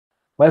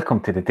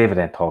Welcome to the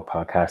Dividend Talk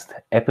podcast,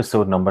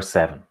 episode number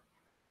 7,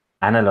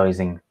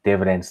 Analyzing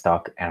Dividend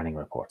Stock Earning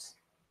Reports.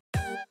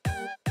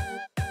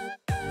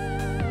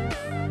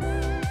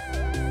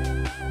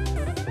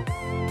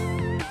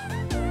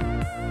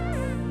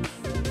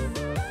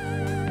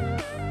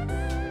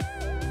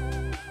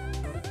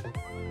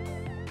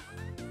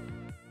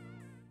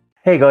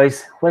 Hey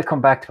guys, welcome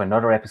back to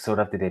another episode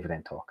of the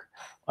Dividend Talk.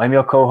 I'm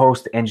your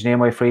co-host, Engineer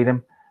My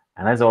Freedom,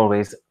 and as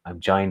always, I'm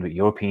joined with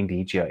European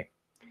DGI.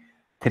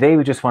 Today,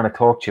 we just want to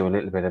talk to you a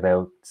little bit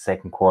about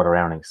second quarter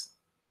earnings.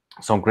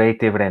 Some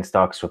great dividend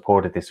stocks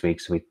reported this week,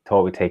 so we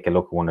thought we'd take a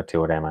look at one or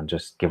two of them and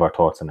just give our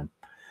thoughts on them.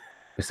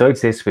 Besides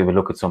this, we will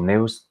look at some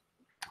news,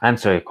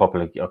 answer a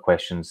couple of your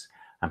questions,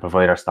 and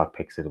provide our stock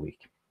picks of the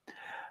week.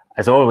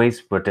 As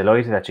always, we're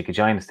delighted that you could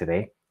join us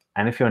today,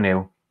 and if you're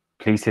new,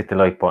 please hit the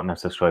like button and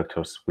subscribe to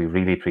us. We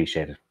really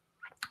appreciate it.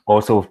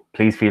 Also,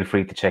 please feel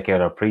free to check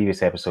out our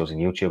previous episodes on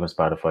YouTube and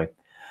Spotify.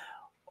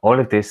 All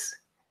of this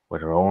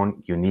with our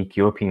own unique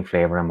European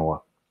flavour and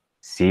more.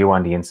 See you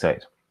on the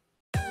inside.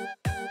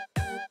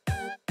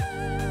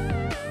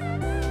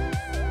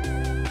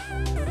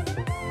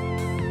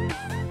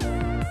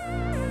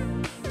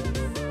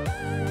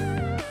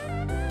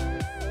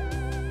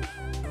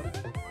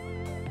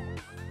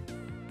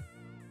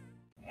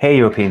 Hey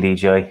European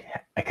DJI,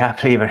 I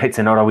can't believe it's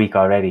another week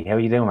already. How are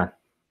you doing, man?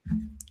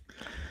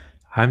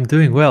 I'm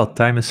doing well.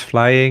 Time is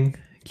flying.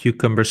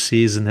 Cucumber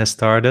season has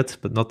started,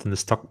 but not in the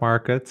stock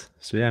market.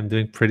 So yeah, I'm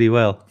doing pretty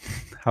well.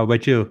 How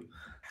about you?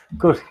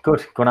 Good.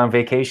 Going on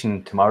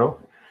vacation tomorrow.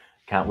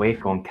 Can't wait.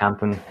 Going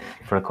camping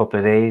for a couple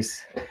of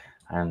days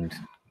and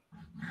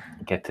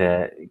get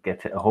to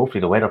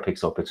hopefully the weather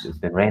picks up. It's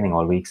been raining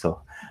all week,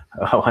 so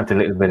I want a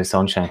little bit of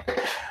sunshine.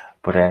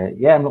 But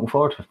yeah, I'm looking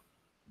forward to it.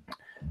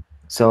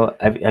 So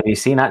have you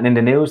seen that in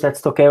the news that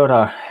stuck out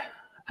or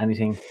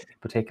anything in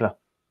particular?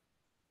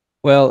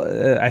 Well,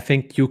 I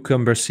think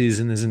cucumber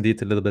season is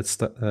indeed a little bit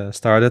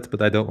started,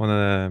 but I don't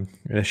want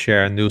to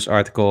share a news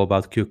article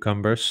about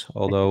cucumbers,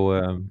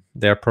 although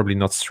they're probably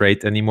not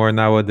straight anymore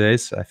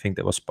nowadays. I think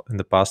that was in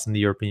the past in the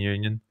European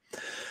Union.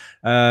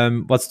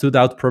 What stood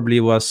out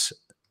probably was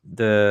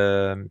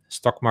the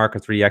stock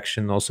market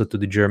reaction also to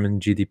the German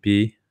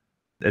GDP.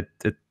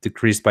 It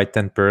decreased by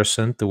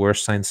 10%, the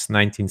worst since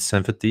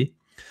 1970.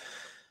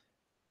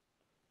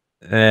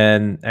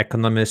 And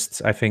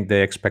economists, I think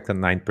they expect a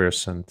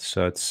 9%,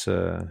 so it's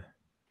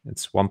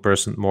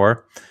 1%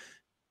 more.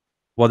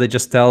 What it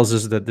just tells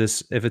us that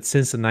if it's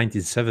since the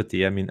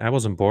 1970, I mean, I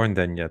wasn't born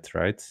then yet,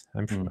 right?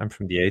 I'm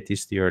from the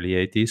 80s, the early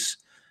 80s.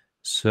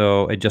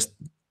 So it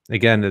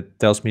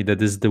tells me that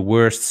this is the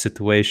worst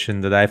situation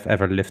that I've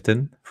ever lived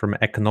in from an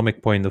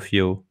economic point of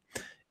view.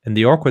 And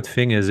the awkward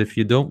thing is, if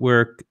you don't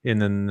work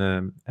in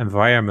an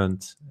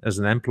environment as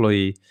an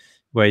employee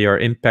where you're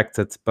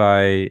impacted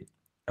by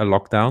a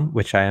lockdown,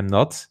 which I am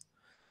not,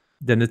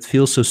 then it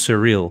feels so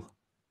surreal.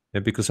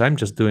 Yeah, because I'm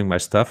just doing my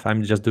stuff.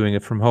 I'm just doing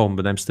it from home,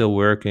 but I'm still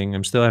working.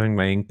 I'm still having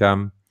my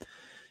income.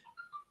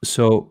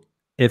 So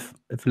if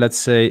let's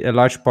say a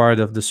large part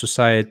of the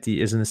society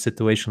is in a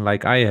situation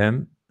like I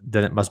am,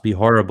 then it must be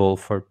horrible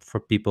for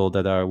people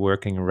that are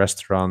working in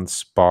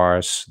restaurants,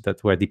 bars,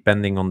 that were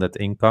depending on that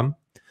income.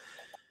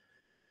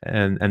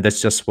 And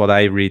that's just what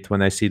I read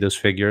when I see those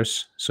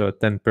figures. So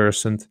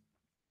 10%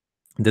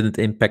 didn't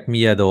impact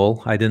me at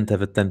all. I didn't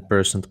have a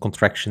 10%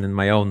 contraction in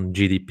my own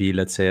GDP,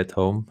 let's say, at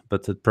home,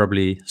 but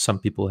probably some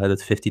people had it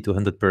 50 to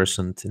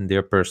 100% in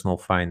their personal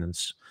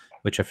finance,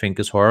 which I think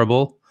is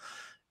horrible.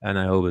 And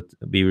I hope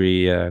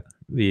we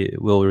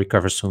will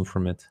recover soon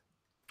from it.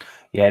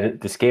 Yeah,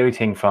 the scary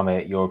thing from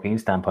a European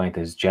standpoint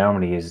is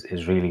Germany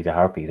is really the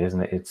heartbeat,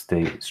 isn't it? It's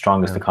the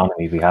strongest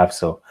economy we have.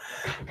 So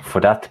for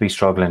that to be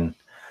struggling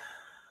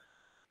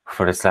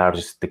for its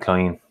largest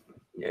decline,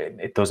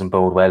 it doesn't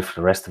bode well for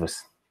the rest of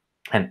us.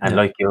 And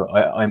like you,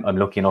 I'm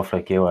lucky enough,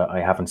 like you, I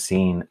haven't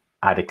seen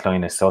a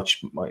decline as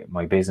such.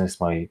 My business,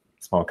 my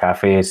small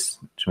cafes,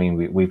 I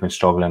mean, we've been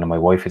struggling and my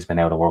wife has been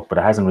out of work, but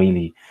it hasn't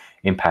really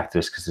impacted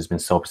us because there's been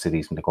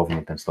subsidies from the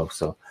government and stuff.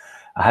 So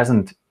it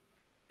hasn't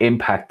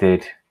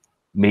impacted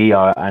me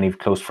or any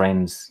close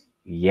friends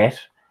yet.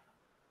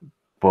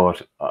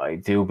 But I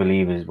do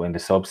believe is when the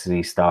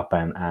subsidies stop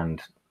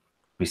and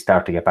we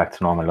start to get back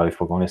to normal life,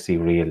 we're going to see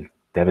real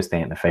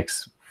devastating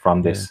effects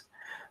from this. Yeah.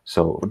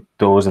 So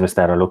those of us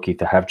that are lucky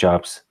to have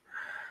jobs,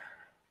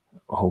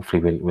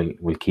 hopefully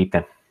we'll keep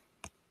them.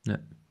 Yeah.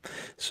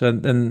 So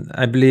then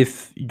I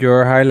believe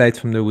your highlight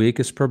from the week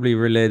is probably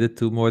related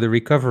to more the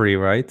recovery,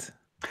 right?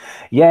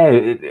 Yeah,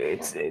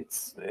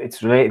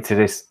 it's related to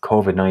this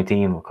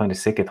COVID-19. We're kind of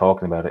sick of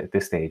talking about it at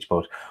this stage,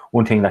 but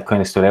one thing that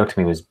kind of stood out to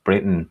me was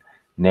Britain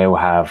now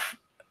have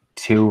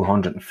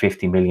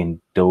 250 million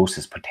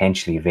doses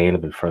potentially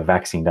available for a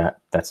vaccine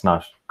that's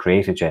not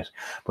created yet.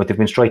 But they've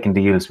been striking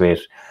deals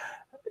with,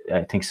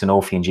 I think,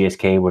 Sanofi and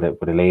GSK were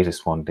the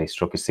latest one. They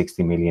struck a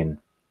 60 million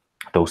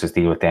doses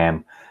deal with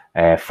them.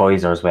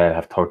 Pfizer as well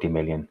have 30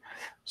 million.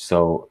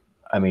 So,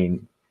 I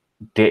mean,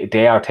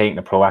 they are taking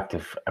a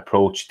proactive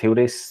approach to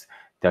this.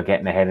 They're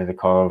getting ahead of the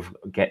curve,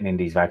 getting in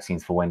these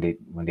vaccines for when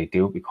they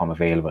do become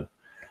available.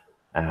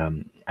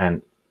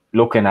 And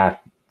looking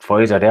at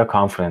Pfizer, they're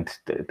confident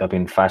they've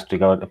been they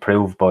got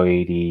approved by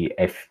the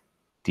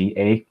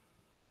FDA,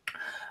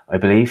 I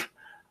believe,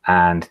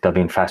 and they've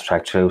been fast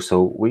tracked through.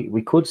 So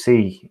we could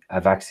see a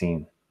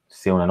vaccine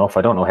soon enough.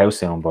 I don't know how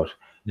soon, but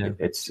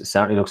it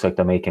certainly looks like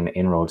they're making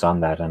inroads on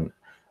that. And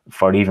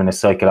for even a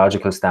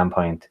psychological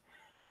standpoint,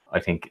 I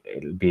think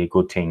it'll be a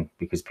good thing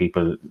because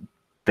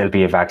there'll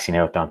be a vaccine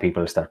out there and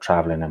people will start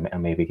traveling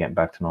and maybe getting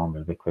back to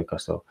normal a bit quicker.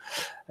 So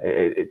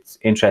it's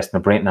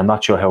interesting. Britain, I'm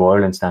not sure how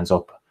Ireland stands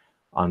up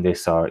on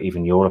this, or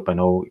even Europe. I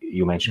know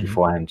you mentioned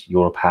beforehand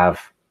Europe have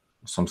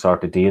some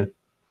sort of deal,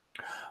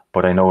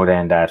 but I know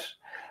then that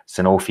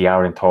Sanofi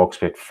are in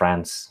talks with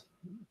France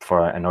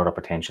for another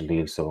potential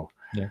deal. So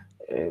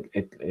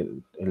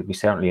it'll be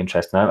certainly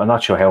interesting. I'm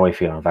not sure how I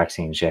feel on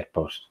vaccines yet,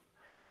 but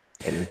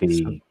it'll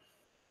be.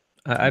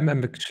 I'm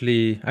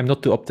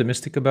not too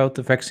optimistic about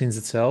the vaccines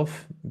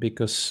itself,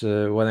 because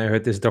when I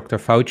heard this Dr.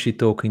 Fauci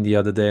talking the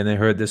other day, and I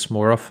heard this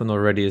more often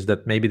already, is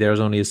that maybe there's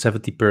only a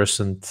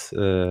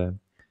 70%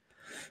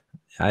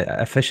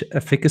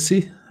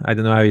 efficacy. I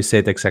don't know how you say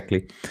it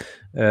exactly.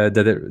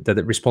 That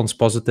it responds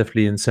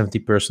positively in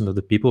 70% of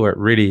the people, where it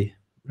really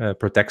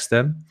protects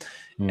them.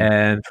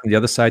 And from the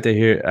other side,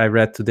 I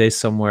read today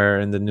somewhere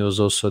in the news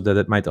also that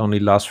it might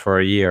only last for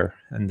a year,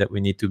 and that we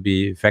need to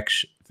be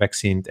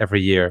vaccinated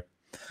every year.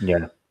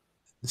 Yeah.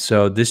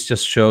 So this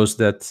just shows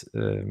that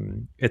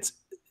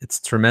it's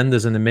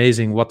tremendous and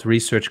amazing what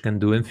research can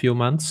do in a few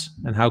months,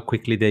 and how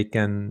quickly they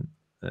can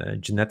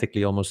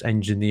genetically almost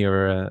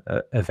engineer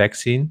a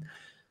vaccine.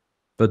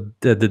 But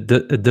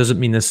it doesn't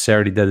mean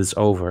necessarily that it's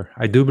over.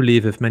 I do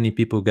believe if many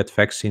people get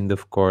vaccinated,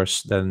 of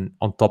course, then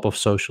on top of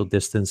social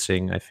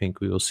distancing, I think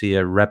we will see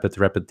a rapid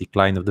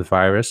decline of the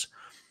virus.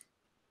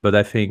 But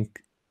I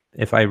think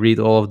if I read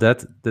all of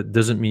that, that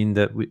doesn't mean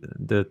that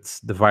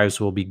the virus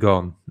will be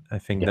gone. I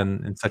think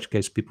then in such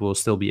case, people will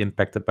still be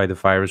impacted by the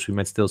virus. We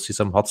might still see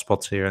some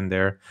hotspots here and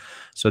there.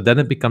 So then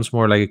it becomes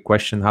more like a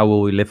question, how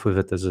will we live with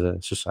it as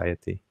a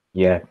society?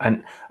 Yeah,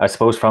 and I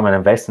suppose from an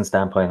investing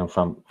standpoint and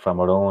from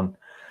our own,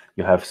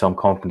 you have some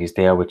companies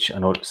there, which I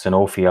know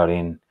Sanofi are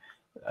in.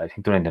 I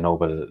think they're in the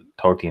Noble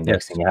 30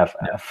 index, and you have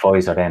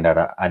Pfizer then, that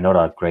are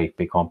another great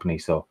big company.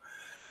 So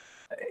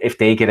if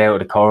they get out of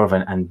the curve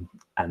and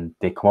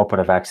they come up with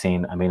a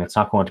vaccine, I mean, it's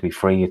not going to be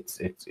free.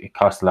 It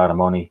costs a lot of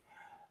money.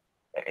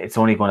 It's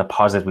only going to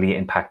positively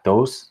impact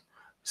those.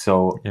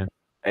 So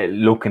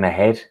looking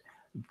ahead,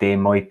 they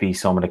might be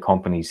some of the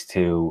companies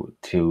to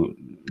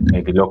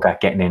maybe look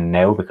at getting in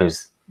now,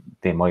 because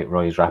they might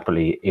rise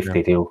rapidly if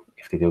they do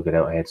get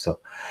out ahead. So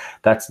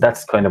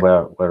that's kind of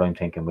where I'm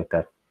thinking with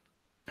that.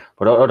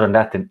 But other than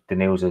that, the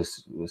news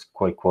was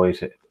quite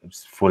quiet. It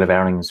was full of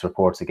earnings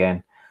reports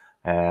again.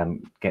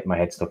 Getting my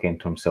head stuck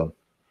into them, so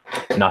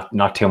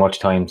not too much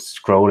time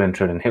scrolling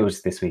through the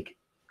news this week.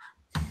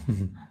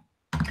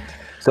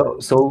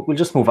 So we'll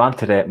just move on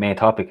to the main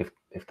topic,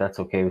 if that's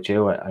okay with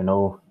you. I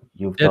know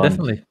you've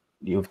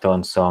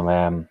done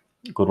some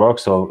good work.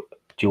 So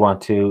do you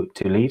want to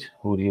lead?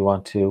 Who do you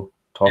want to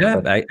talk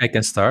about? I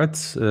can start.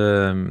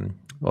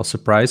 Well,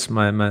 surprise,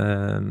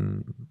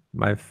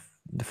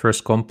 the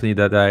first company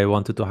that I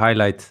wanted to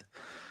highlight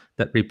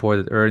that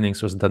reported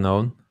earnings was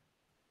Danone.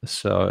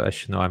 So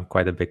as you know, I'm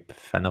quite a big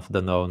fan of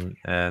Danone,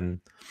 and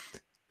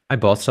I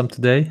bought some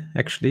today,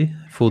 actually.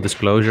 Full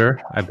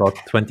disclosure, I bought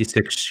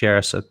 26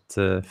 shares at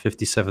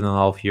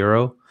 57.5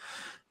 euro,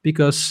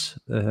 because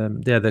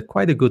they had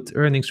quite a good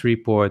earnings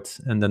report,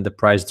 and then the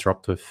price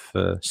dropped with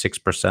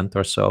 6%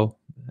 or so,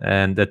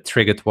 and that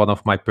triggered one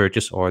of my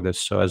purchase orders.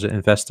 So as an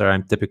investor,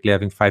 I'm typically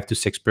having 5 to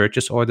 6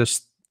 purchase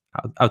orders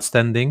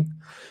outstanding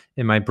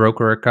in my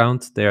broker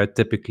account. They are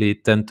typically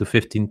 10 to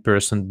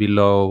 15%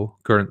 below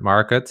current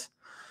market,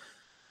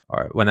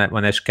 or when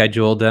I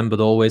schedule them, but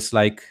always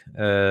like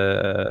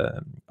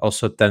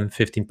also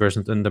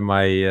 10-15% under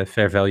my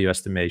fair value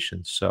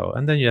estimation. So,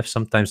 and then you have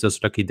sometimes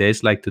those lucky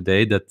days like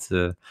today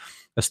that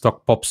a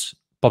stock pops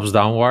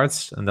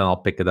downwards, and then I'll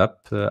pick it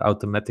up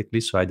automatically,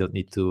 so I don't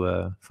need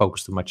to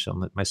focus too much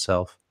on it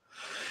myself.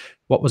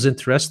 What was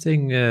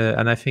interesting,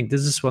 and I think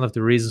this is one of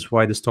the reasons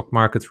why the stock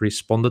market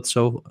responded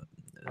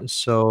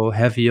so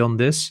heavy on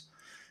this,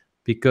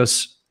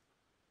 because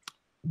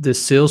the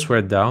sales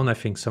were down, I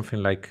think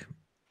something like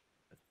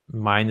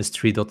minus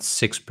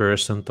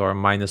 3.6% or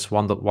minus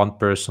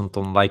 1.1%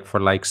 on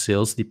like-for-like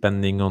sales,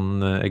 depending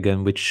on,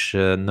 again, which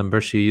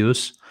numbers you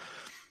use.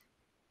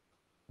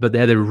 But they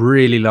had a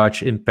really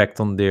large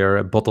impact on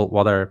their bottled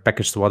water,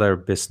 packaged water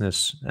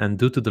business. And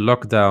due to the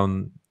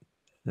lockdown,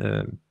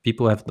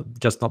 people have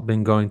just not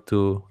been going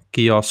to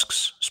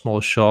kiosks,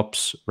 small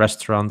shops,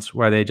 restaurants,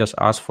 where they just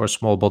ask for a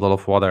small bottle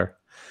of water.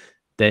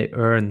 They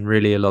earn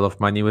really a lot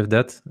of money with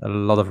that, a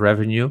lot of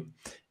revenue.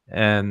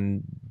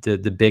 And the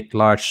big,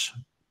 large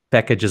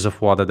packages of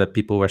water that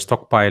people were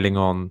stockpiling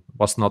on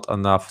was not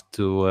enough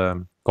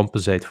to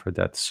compensate for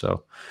that.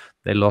 So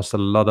they lost a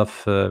lot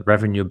of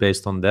revenue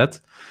based on that.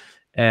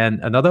 And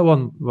another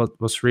one, what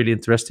was really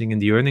interesting in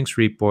the earnings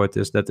report,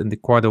 is that in the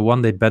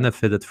Q1 they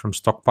benefited from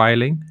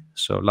stockpiling.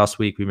 So last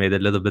week we made a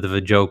little bit of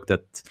a joke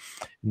that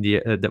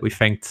that we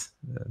thanked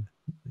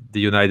the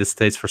United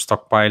States for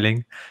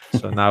stockpiling.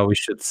 So now we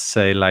should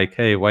say like,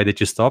 hey, why did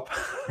you stop?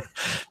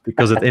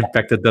 Because it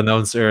impacted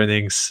Danone's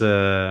earnings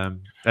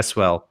as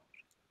well.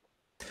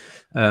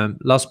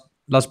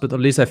 Last but not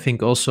least, I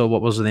think also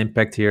what was an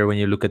impact here when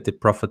you look at the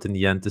profit in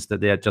the end is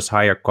that they had just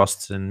higher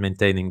costs in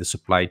maintaining the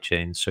supply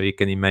chain. So you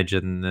can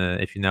imagine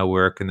if you now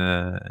work in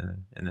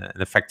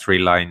a factory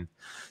line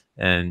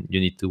and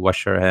you need to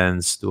wash your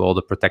hands, do all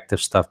the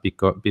protective stuff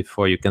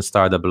before you can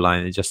start up a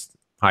line. It's just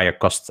higher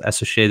costs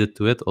associated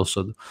to it.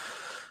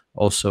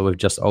 Also with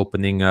just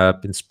opening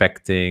up,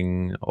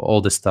 inspecting,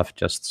 all this stuff.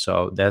 Just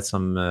so there's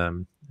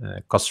some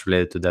costs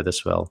related to that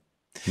as well.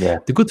 Yeah.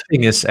 The good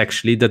thing is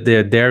actually that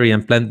their dairy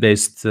and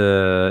plant-based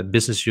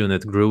business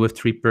unit grew with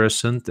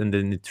 3%, and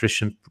the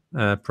nutrition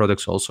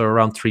products also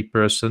around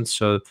 3%.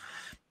 So,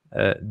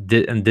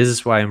 and this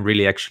is why I'm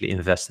really actually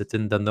invested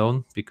in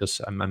Danone,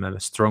 because I'm a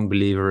strong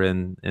believer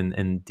in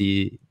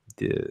the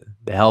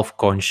health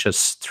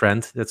conscious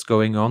trend that's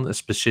going on,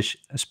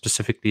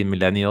 specifically in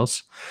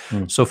millennials.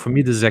 So for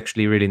me, this is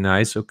actually really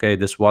nice. Okay,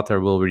 this water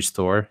will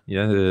restore.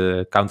 Yeah,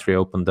 the country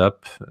opened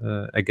up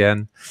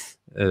again.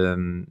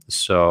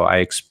 So I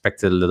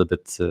expect it a little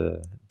bit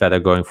better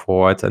going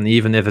forward. And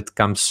even if it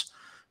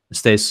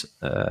stays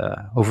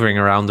hovering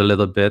around a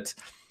little bit,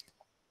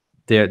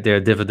 their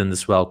dividend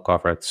is well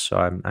covered. So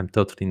I'm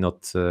totally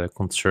not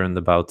concerned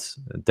about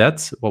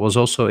that. What was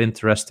also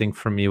interesting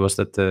for me was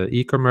that the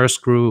e-commerce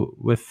grew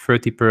with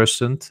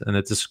 30%, and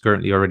it is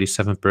currently already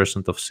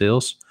 7% of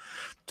sales.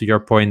 To your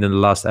point in the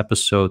last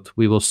episode,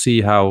 we will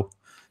see how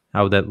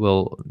that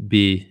will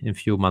be in a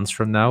few months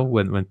from now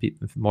when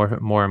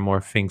more and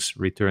more things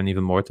return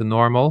even more to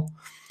normal.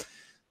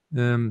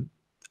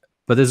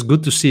 But it's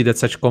good to see that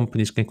such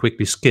companies can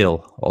quickly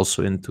scale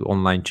also into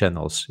online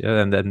channels.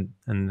 Yeah,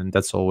 and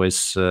that's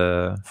always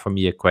for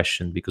me a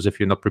question, because if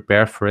you're not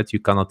prepared for it, you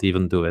cannot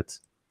even do it.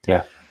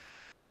 Yeah.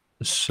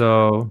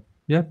 So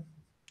yeah.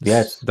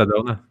 Yes.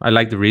 I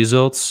like the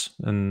results,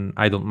 and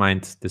I don't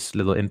mind this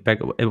little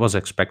impact. It was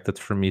expected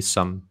for me,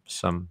 some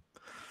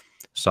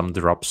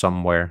drop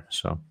somewhere.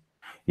 So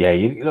yeah,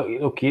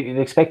 you'd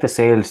expect the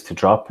sales to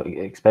drop,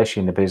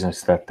 especially in the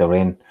business that they're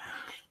in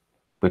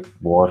with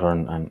water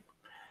and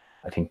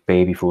I think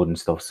baby food and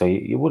stuff. So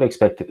you would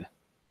expect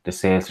the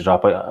sales to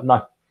drop. I'm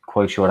not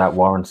quite sure that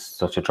warrants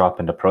such a drop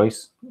in the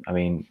price. I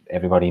mean,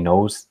 everybody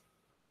knows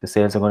the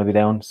sales are going to be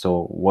down,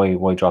 so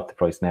why drop the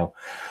price now?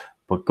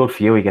 But good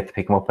for you, you get to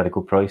pick them up at a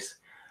good price.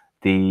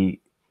 The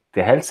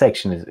health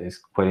section is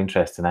quite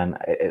interesting, and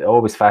it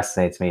always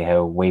fascinates me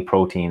how whey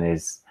protein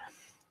is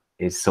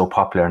so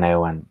popular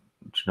now, and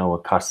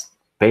it costs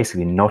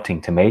basically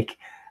nothing to make.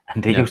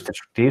 And they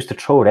used to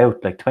throw it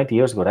out like 20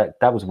 years ago.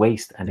 That was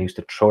waste, and they used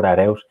to throw that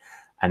out.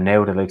 And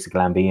now the likes of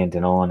Glanbia and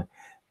Danone,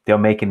 they're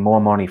making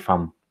more money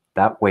from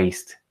that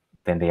waste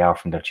than they are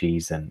from their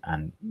cheese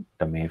and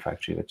the main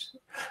factory,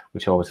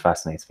 which always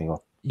fascinates me.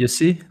 You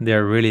see,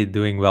 they're really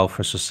doing well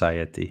for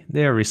society.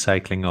 They're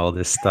recycling all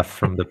this stuff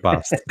from the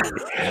past.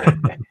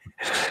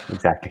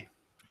 Exactly.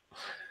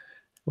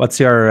 What's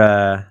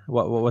your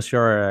what was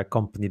your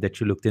company that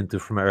you looked into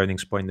from an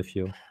earnings point of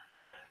view?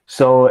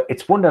 So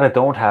it's one that I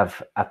don't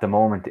have at the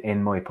moment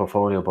in my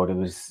portfolio, but it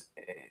was,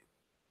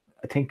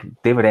 I think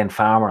Dividend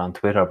Farmer on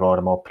Twitter brought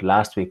him up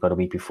last week or the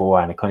week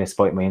before, and it kind of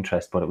spiked my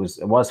interest. But it was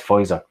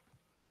Pfizer,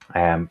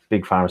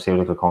 big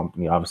pharmaceutical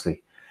company,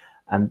 obviously,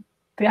 and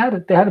they had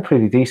a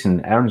pretty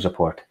decent earnings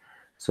report.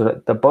 So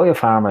the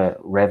biopharma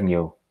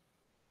revenue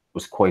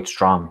was quite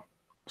strong.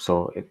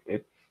 So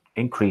it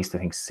increased, I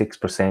think,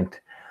 6%,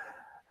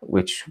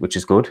 which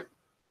is good.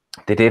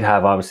 They did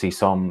have obviously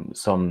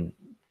some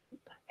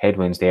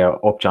headwinds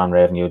there. Upjohn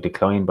revenue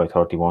declined by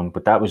 31%,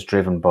 but that was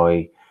driven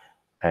by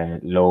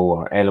low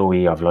or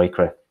LOE of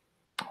Lycra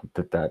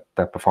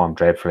that performed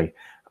dreadfully,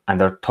 and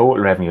their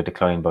total revenue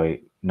declined by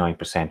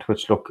 9%,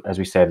 which, look, as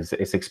we said,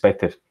 is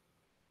expected.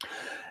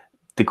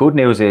 The good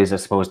news is, I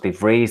suppose,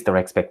 they've raised their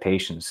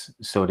expectations.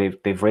 So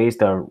they've raised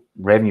their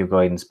revenue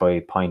guidance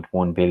by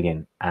 0.1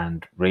 billion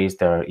and raised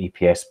their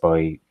EPS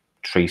by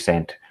 3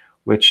 cents,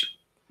 which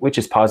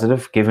is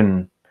positive,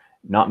 given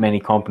not many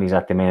companies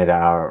at the minute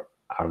are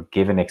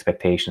given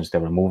expectations.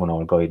 They're removing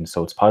all guidance.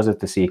 So it's positive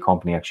to see a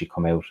company actually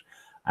come out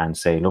and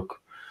say,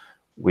 look,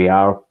 we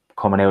are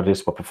coming out of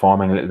this, we're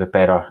performing a little bit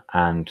better,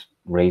 and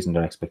raising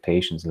their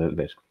expectations a little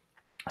bit.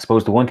 I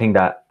suppose the one thing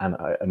that, and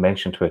I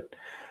mentioned to it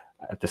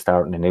at the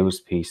start in the news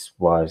piece,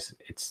 was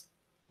it's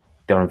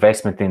their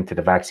investment into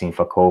the vaccine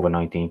for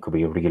COVID-19 could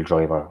be a real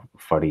driver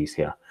for these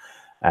here.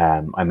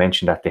 I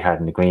mentioned that they had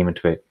an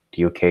agreement with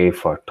the UK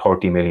for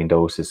 30 million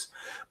doses,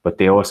 but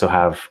they also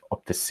have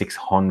up to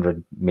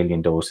 600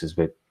 million doses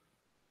with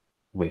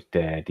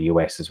the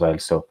US as well.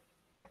 So,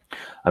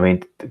 I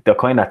mean, they're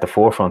kind of at the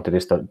forefront of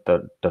this.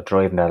 They're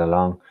driving that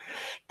along.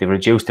 They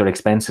reduced their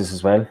expenses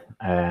as well,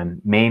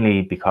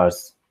 mainly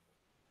because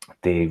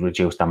they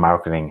reduced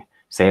their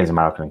sales and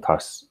marketing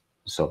costs.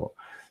 So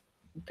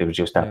they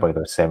reduced that by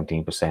about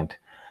 17%.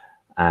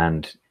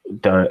 And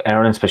their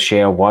earnings per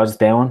share was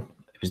down.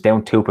 It was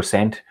down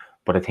 2%,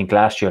 but I think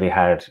last year they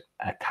had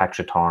a tax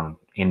return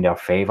in their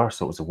favor,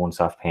 so it was a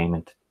once-off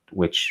payment,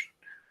 which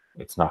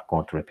it's not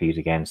going to repeat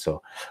again.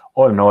 So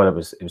all in all, it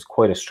was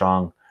quite a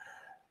strong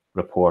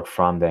report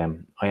from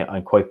them.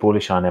 I'm quite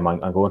bullish on them.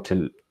 I'm going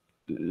to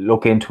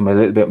look into them a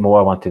little bit more.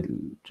 I want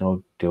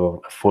to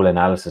do a full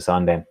analysis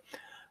on them,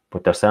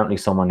 but there's certainly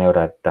someone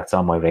now that's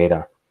on my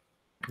radar.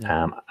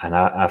 And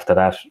after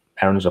that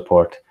earnings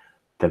report,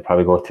 they'll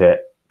probably go to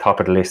top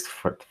of the list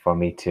for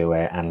me to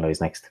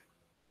analyze next.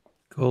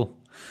 Cool.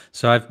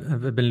 So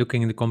I've been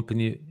looking in the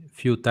company a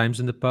few times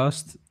in the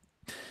past,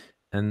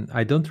 and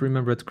I don't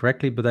remember it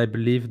correctly, but I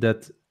believe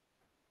that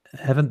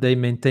haven't they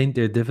maintained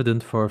their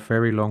dividend for a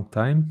very long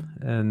time?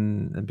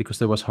 And because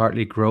there was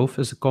hardly growth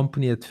as a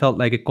company, it felt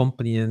like a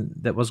company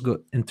that was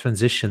in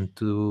transition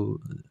to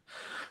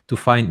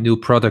find new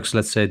products,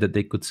 let's say, that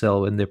they could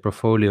sell in their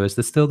portfolio. Is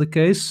that still the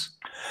case?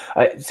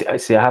 I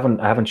see. I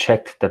haven't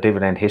checked the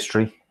dividend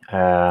history,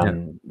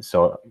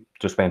 so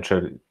just went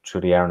through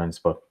the earnings.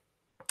 But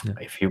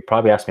if you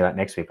probably ask me that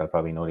next week, I'll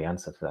probably know the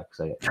answer to that,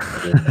 because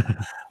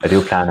I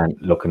do plan on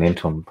looking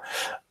into them.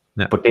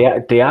 Yeah. But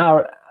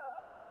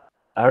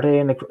are they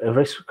in a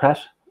aristocrat?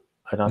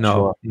 I'm not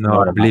sure.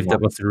 No, I believe that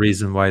was the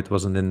reason why it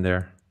wasn't in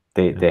there.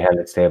 They held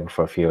it stable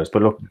for a few years.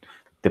 But look,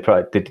 they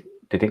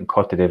didn't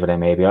cut the dividend.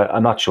 Maybe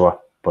I'm not sure,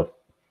 but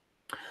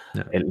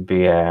it'll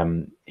be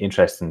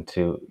interesting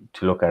to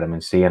look at him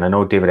and see. And I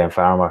know Dividend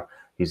Farmer,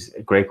 he's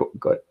a great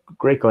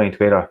guy in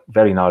Twitter,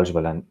 very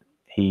knowledgeable, and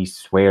he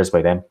swears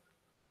by them.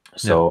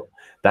 So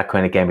that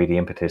kind of gave me the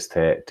impetus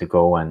to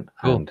go and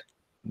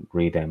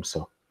read them.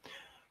 So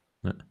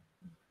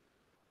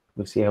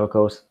we'll see how it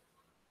goes.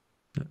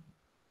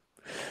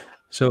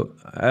 So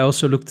I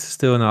also looked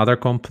still in another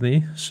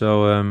company.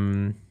 So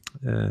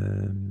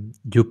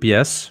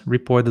UPS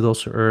reported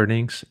also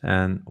earnings,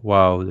 and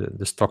wow,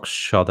 the stock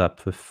shot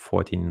up with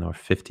 14 or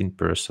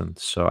 15%.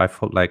 So I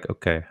felt like,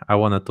 okay, I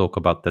want to talk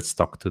about that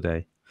stock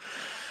today.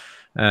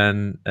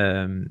 And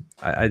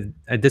I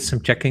did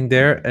some checking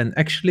there, and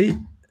actually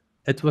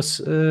it was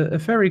a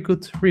very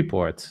good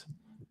report,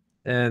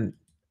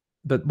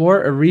 but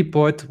more a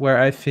report where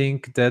I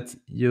think that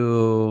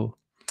you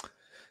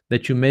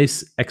may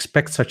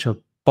expect such a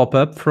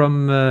pop-up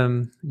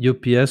from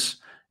UPS,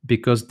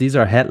 because these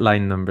are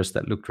headline numbers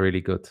that look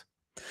really good.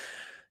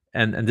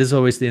 And this is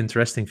always the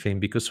interesting thing,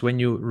 because when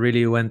you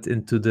really went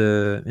into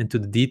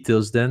the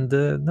details, then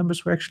the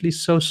numbers were actually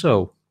so.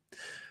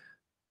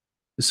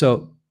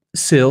 So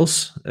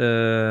sales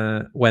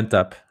went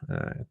up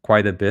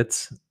quite a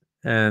bit,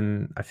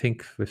 and I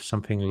think with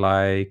something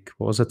like,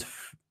 what was it,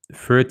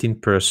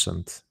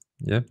 13%?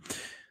 Yeah,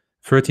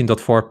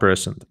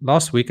 13.4%.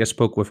 Last week I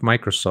spoke with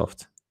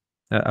Microsoft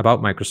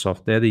about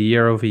Microsoft. They had a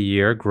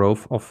year-over-year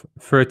growth of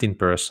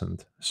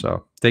 13%.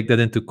 So take that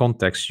into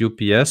context.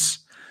 UPS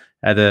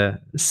had a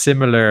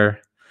similar,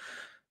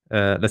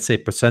 let's say,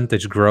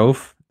 percentage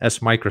growth as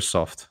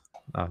Microsoft.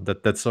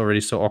 That's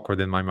already so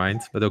awkward in my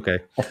mind, but okay.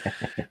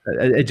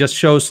 It just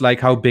shows like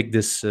how big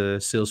this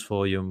sales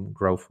volume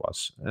growth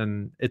was.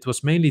 And it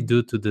was mainly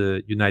due to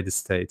the United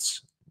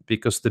States,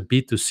 because the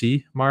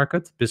B2C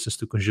market, business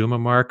to consumer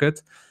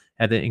market,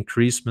 had an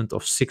increasement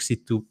of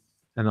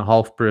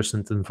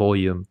 62.5% in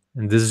volume.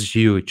 And this is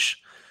huge.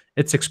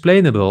 It's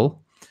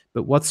explainable,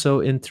 but what's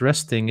so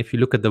interesting, if you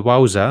look at the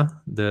WAUSA,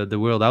 the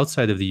world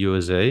outside of the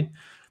USA,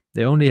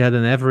 they only had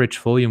an average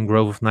volume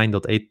growth of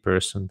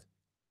 9.8%.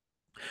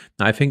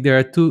 Now, I think there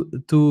are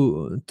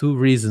two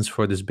reasons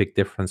for this big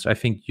difference. I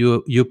think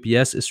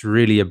UPS is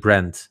really a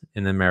brand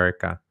in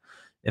America.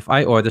 If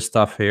I order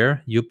stuff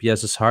here,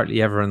 UPS is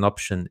hardly ever an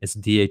option. It's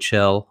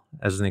DHL,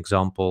 as an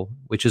example,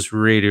 which is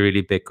really,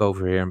 really big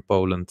over here in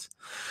Poland.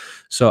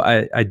 So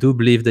I do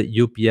believe that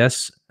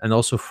UPS, and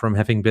also from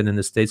having been in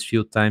the States a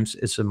few times,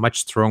 is a much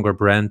stronger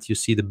brand. You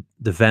see the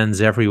vans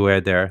everywhere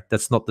there.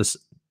 That's not this.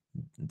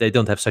 They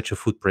don't have such a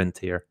footprint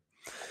here.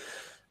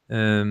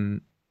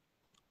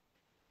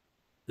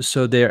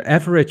 So their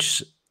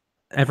average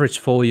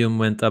volume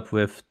went up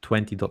with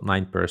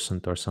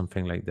 20.9% or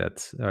something like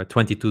that, or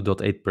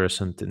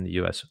 22.8% in the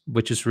US,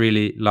 which is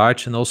really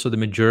large. And also the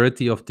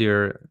majority of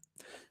their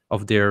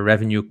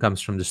revenue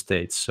comes from the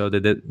States. So they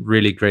did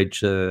really great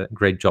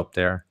job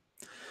there.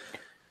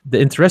 The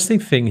interesting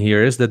thing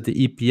here is that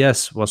the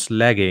EPS was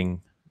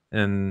lagging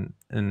and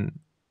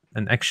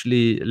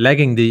actually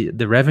lagging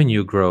the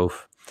revenue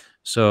growth.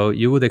 So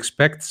you would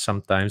expect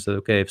sometimes that,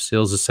 okay, if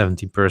sales is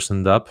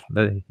 70% up,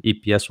 the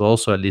EPS will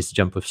also at least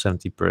jump with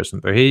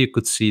 70%. But here you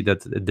could see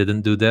that it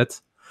didn't do that.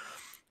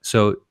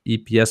 So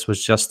EPS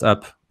was just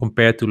up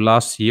compared to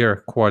last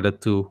year,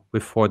 Q2,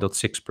 with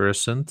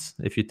 4.6%.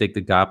 If you take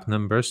the GAAP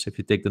numbers, if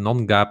you take the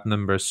non-GAAP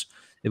numbers,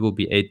 it will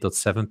be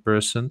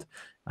 8.7%.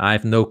 I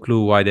have no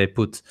clue why they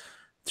put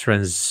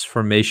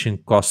transformation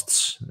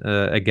costs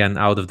again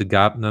out of the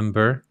GAAP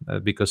number,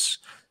 because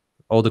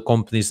all the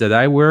companies that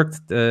I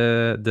worked,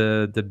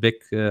 the big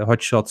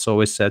hotshots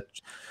always said,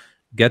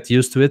 get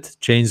used to it.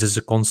 Change is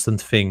a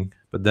constant thing.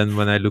 But then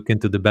when I look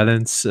into the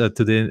balance to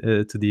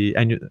the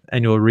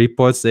annual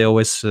reports, they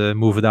always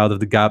move it out of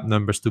the GAAP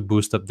numbers to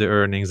boost up the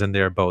earnings and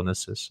their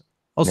bonuses.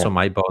 Also,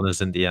 my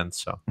bonus in the end.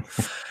 So,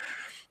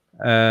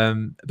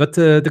 but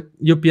the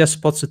UPS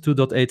spots a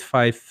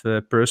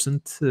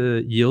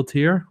 2.85% yield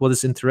here. What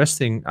is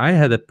interesting, I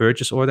had a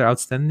purchase order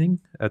outstanding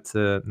at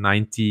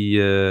 90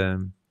 or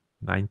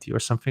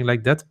something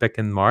like that back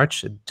in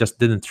March. It just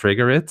didn't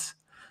trigger it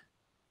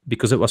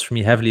because it was for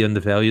me heavily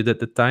undervalued at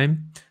the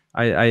time.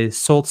 I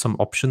sold some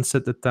options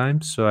at the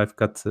time, so I've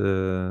got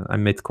I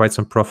made quite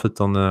some profit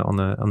on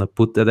a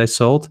put that I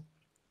sold.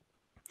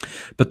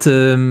 But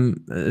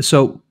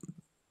so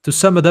to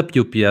sum it up,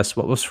 UPS,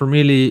 what was for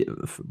really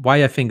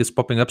why I think it's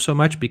popping up so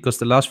much, because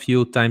the last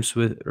few times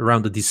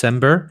around the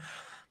December,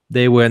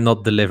 they were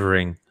not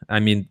delivering. I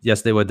mean,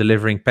 yes, they were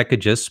delivering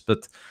packages,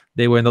 but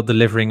they were not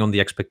delivering on the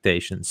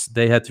expectations.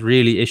 They had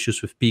really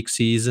issues with peak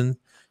season,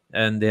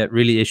 and they had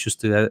really issues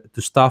to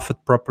staff it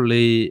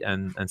properly,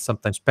 and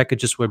sometimes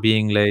packages were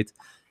being late.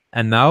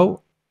 And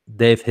now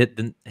they've hit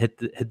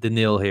the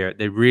nail here.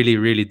 They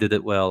really did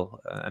it well,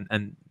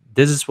 and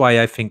this is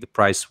why I think the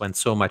price went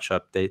so much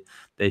up. They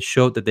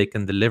showed that they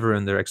can deliver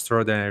under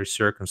extraordinary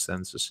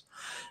circumstances.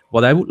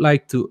 What I would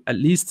like to at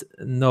least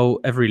know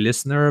every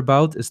listener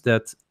about is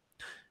that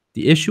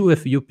the issue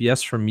with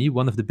UPS, for me,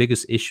 one of the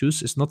biggest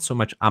issues is not so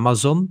much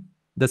Amazon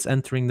that's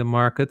entering the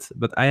market,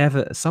 but I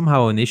have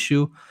somehow an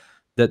issue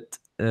that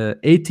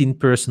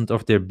 18%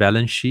 of their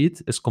balance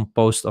sheet is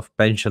composed of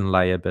pension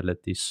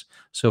liabilities.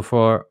 So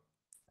for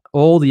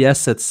all the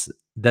assets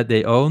that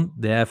they own,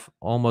 they have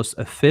almost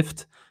a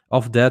fifth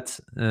of that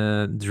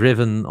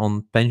driven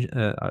on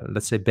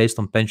let's say based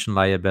on pension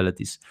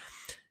liabilities.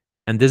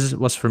 And this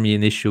was for me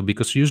an issue,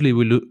 because usually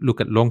we look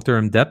at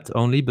long-term debt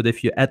only, but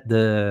if you add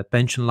the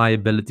pension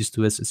liabilities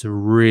to it, it's a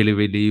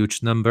really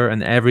huge number.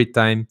 And every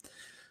time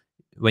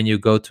when you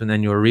go to an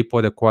annual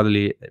report, a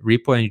quarterly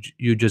report, and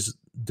you just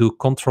do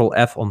Control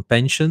F on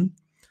pension,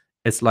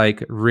 it's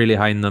like a really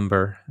high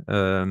number,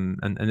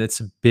 and it's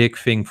a big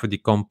thing for the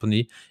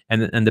company.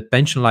 And the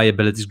pension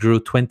liabilities grew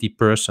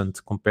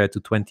 20% compared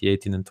to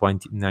 2018 and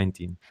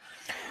 2019.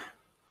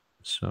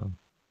 So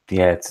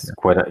yeah, it's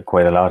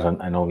quite a lot.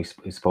 And I know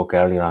we spoke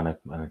earlier on it,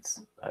 and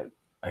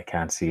I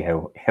can't see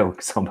how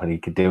somebody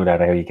could do that,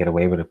 how you get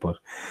away with it. But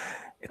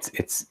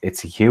it's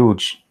a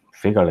huge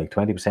figure, like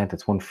 20%.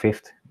 It's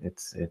 1/5.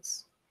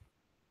 It's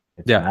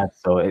mad.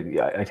 So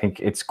I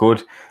think it's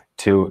good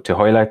to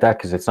highlight that,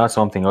 because it's not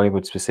something I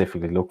would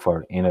specifically look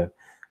for in a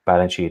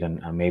balance sheet, and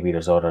maybe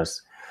there's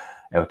others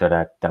out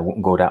there that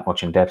wouldn't go that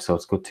much in depth. So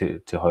it's good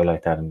to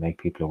highlight that and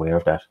make people aware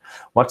of that.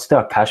 What's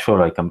their cash flow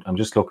like? I'm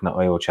just looking at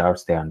IO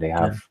charts there, and they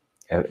have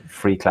a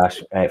free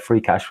cash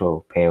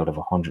flow payout of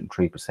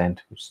 103%,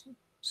 which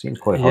seems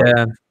quite high.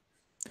 Yeah.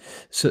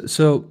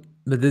 So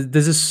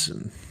this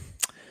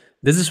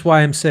is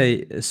why I'm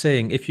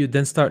saying if you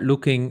then start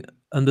looking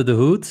under the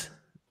hood,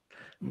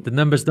 the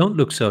numbers don't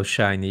look so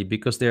shiny,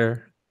 because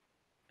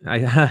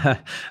I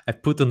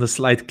put on the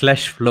slide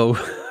cash flow.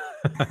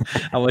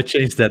 I will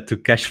change that to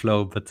cash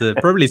flow, but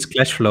probably it's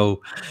cash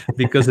flow,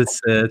 because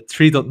it's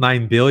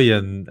 3.9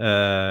 billion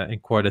in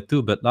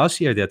Q2, but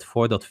last year they had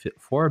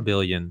 4.4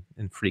 billion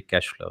in free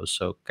cash flow.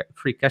 So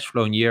free cash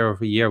flow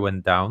year-over-year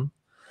went down.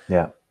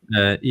 Yeah.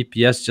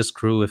 EPS just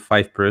grew with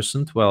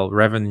 5%, while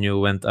revenue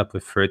went up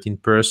with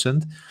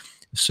 13%.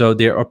 So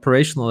their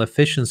operational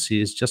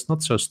efficiency is just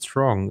not so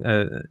strong.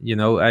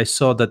 I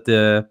saw that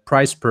the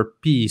price per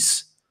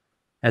piece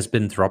has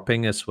been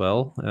dropping as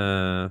well,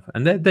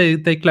 and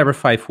they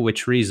clarify for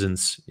which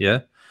reasons.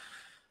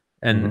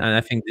 And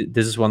I think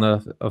this is one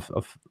of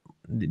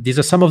these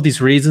are some of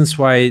these reasons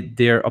why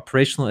their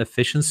operational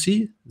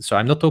efficiency. So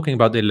I'm not talking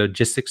about their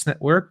logistics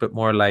network, but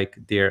more like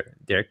their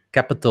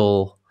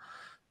capital.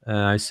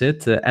 I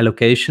said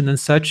allocation and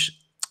such.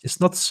 It's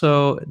not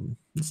so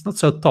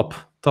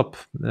top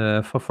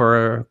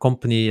for a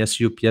company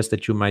as UPS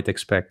that you might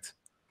expect.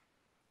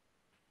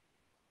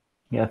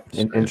 Yeah,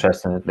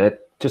 interesting.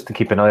 Just to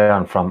keep an eye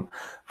on from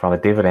a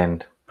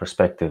dividend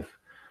perspective.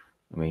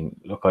 I mean,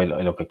 look, I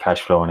look at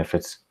cash flow, and if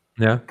it's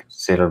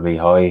considerably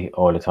high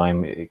all the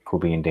time, it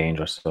could be in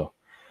danger. So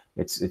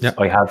it's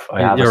I have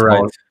a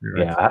small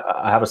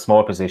I have a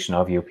small position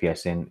of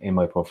UPS in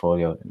my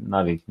portfolio.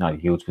 Not a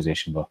huge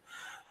position, but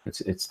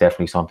it's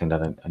definitely something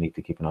that I need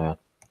to keep an eye on.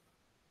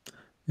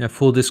 Yeah,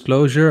 full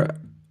disclosure,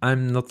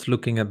 I'm not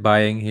looking at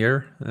buying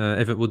here.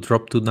 If it would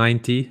drop to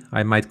 90,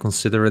 I might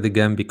consider it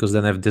again, because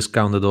then I've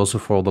discounted also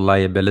for all the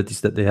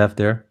liabilities that they have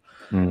there.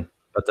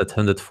 But at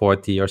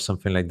 140 or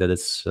something like that,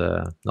 it's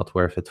not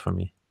worth it for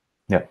me.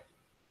 Yeah.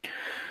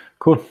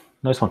 Cool.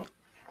 Nice one.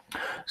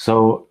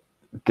 So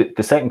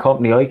the second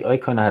company I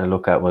kind of had a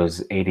look at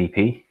was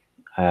ADP.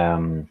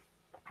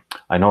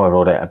 I know I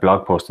wrote a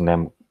blog post on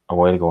them a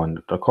while ago, and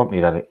they're a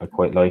company that I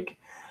quite like.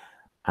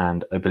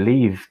 And I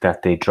believe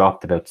that they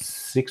dropped about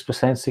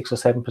 6%, 6 or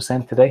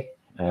 7% today.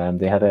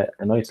 They had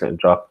a nice little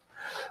drop.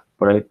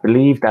 But I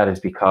believe that is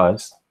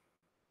because,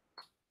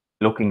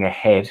 looking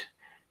ahead,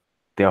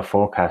 they are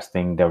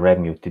forecasting their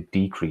revenue to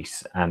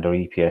decrease and their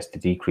EPS to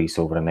decrease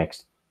over the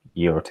next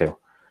year or two.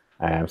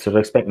 So they're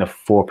expecting a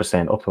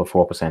 4%, up to a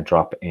 4%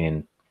 drop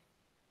in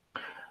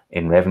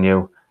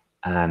revenue,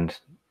 and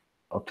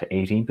up to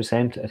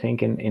 18%, I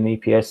think, in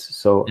EPS.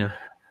 So Yeah.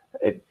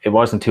 it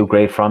wasn't too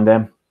great from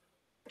them.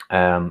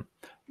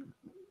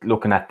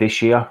 Looking at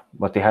this year,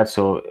 what they had,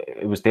 so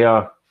it was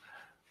their,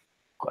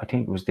 I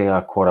think it was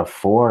their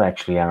Q4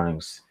 actually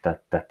earnings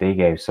that they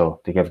gave. So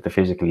they gave it the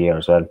fiscal year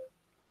as well.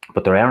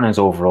 But their earnings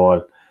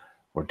overall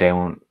were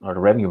down, or the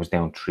revenue was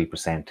down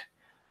 3%.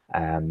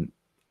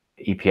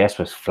 EPS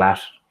was flat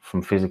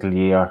from fiscal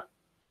year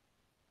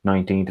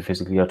 19 to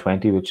fiscal year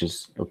 20, which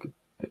is, look,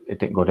 it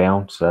didn't go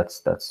down. So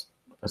that's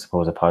I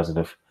suppose a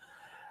positive.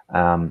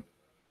 But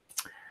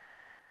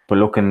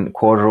looking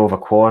quarter over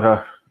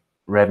quarter,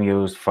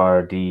 revenues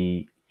for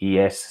the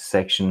ES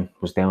section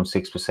was down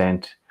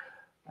 6%.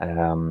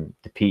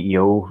 The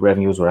PEO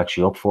revenues were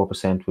actually up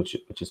 4%,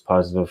 which is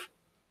positive.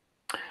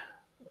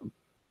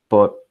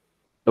 But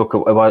look,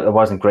 it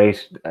wasn't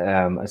great.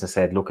 As I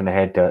said, looking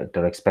ahead,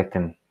 they're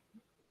expecting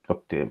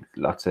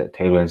lots of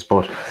tailwinds,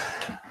 but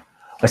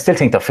I still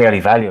think they're fairly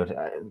valued.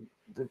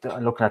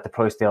 Looking at the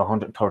price, they're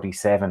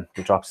 137.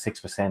 They dropped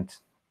 6%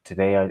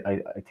 today.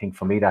 I think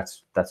for me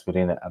that's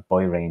within a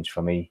buy range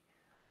for me.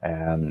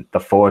 The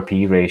forward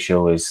PE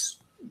ratio is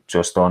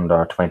just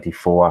under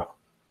 24,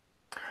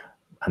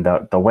 and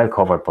they're well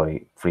covered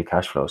by free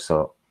cash flow.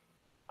 So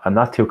I'm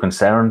not too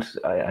concerned.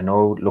 I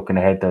know looking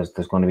ahead, there's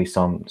going to be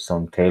some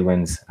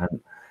tailwinds,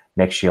 and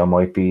next year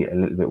might be a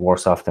little bit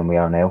worse off than we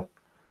are now.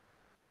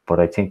 But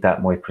I think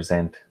that might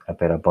present a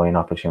better buying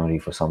opportunity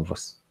for some of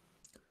us.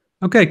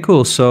 Okay,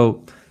 cool.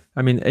 So,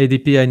 I mean,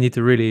 ADP, I need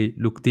to really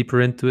look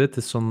deeper into it.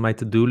 It's on my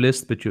to-do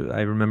list, but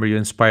I remember you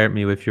inspired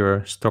me with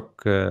your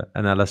stock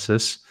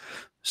analysis.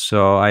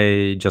 So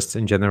I just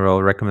in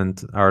general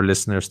recommend our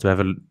listeners to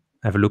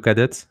have a look at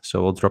it.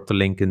 So we'll drop the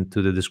link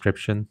into the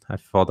description. I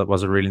thought that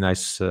was a really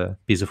nice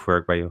piece of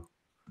work by you.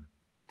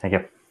 Thank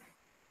you.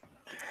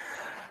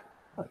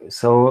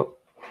 So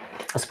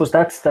I suppose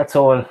that's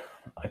all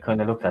I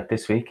kind of looked at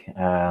this week.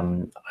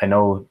 I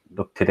know,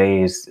 look,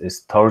 today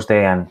is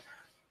Thursday, and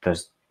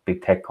there's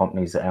big tech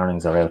companies'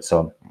 earnings are out.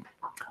 So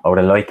I would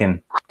have liked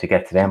to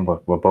get to them,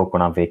 but we're both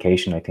going on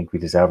vacation. I think we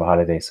deserve a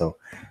holiday, so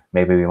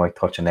maybe we might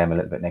touch on them a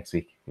little bit next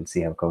week. We'll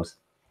see how it goes.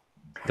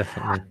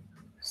 Definitely.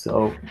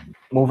 So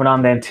moving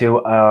on then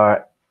to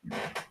our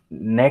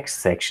next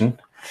section.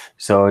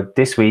 So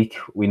this week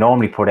we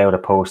normally put out a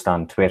post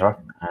on Twitter,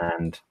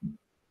 and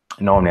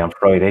normally on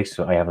Friday,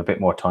 so I have a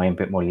bit more time, a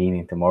bit more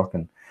lenient to work,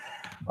 and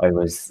I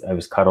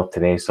was caught up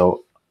today.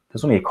 So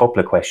there's only a couple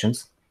of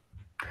questions.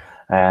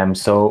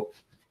 So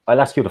I'll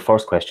ask you the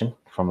first question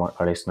from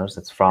our listeners.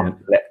 It's from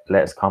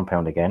Let Us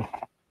Compound again,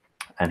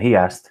 and he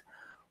asked,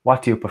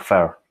 "What do you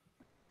prefer,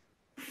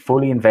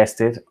 fully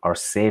invested or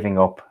saving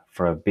up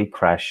for a big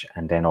crash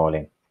and then all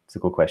in?" It's a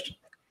good question.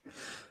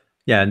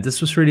 Yeah, and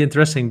this was really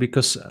interesting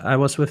because I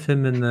was with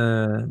him in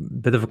a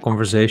bit of a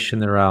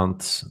conversation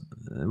around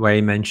where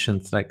he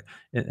mentioned, like,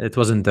 it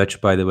was in Dutch,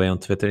 by the way, on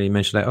Twitter. He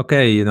mentioned, like,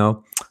 okay,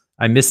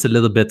 I missed a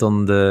little bit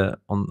on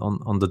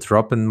the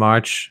drop in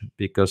March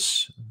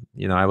because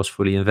I was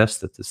fully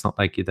invested. It's not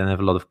like you then have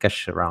a lot of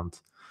cash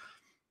around.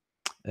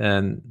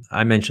 And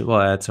I mentioned, well,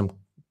 I had some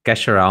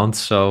cash around,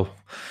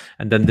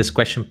 and then this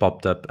question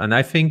popped up, and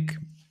I think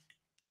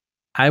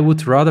I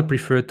would rather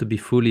prefer to be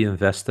fully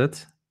invested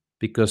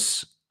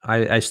because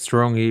I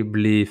strongly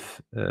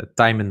believe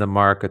time in the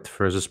market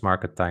versus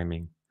market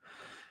timing.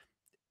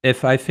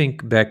 If I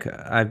think back,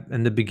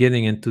 in the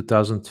beginning in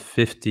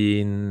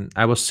 2015,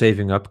 I was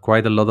saving up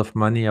quite a lot of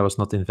money. I was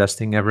not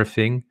investing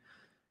everything.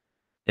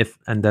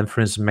 And then,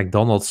 for instance,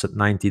 McDonald's at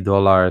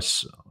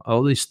 $90,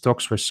 all these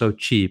stocks were so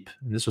cheap.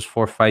 And this was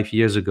 4 or 5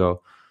 years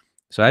ago.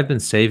 So I've been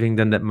saving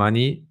then that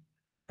money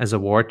as a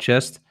war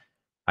chest.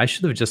 I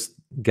should have just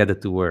get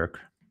it to work,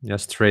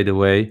 just straight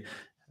away.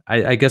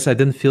 I guess I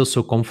didn't feel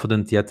so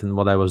confident yet in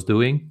what I was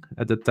doing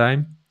at the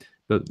time.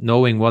 But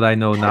knowing what I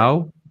know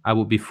now, I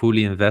would be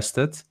fully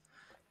invested,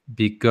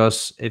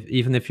 because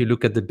even if you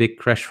look at the big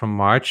crash from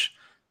March,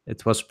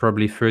 it was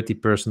probably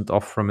 30%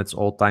 off from its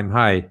all-time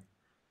high.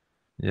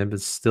 Yeah,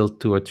 but still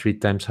 2 or 3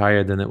 times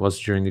higher than it was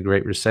during the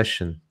Great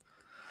Recession.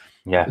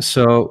 Yeah.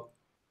 So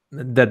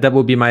that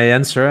would be my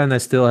answer, and I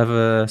still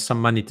have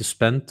some money to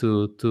spend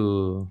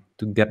to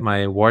get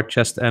my war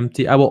chest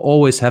empty. I will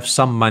always have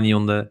some money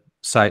on the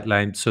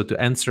sideline. So to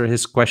answer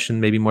his question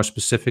maybe more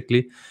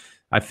specifically,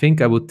 I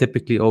think I would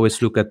typically always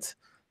look at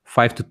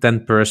 5 to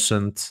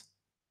 10%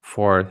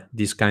 for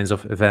these kinds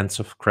of events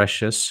of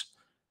crashes,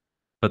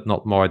 but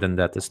not more than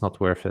that. It's not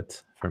worth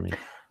it for me.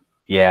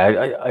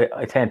 Yeah,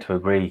 I tend to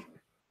agree.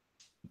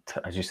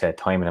 As you said,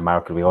 time in the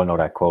market, we all know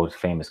that quote,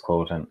 famous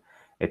quote, and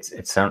it's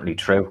certainly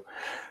true.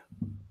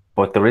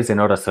 But there is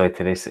another side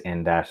to this,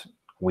 in that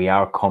we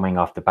are coming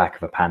off the back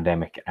of a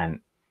pandemic, and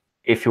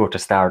if you were to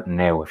start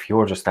now, if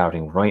you're just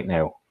starting right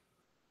now,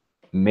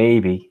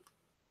 maybe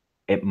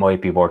it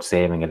might be worth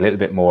saving a little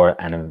bit more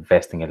and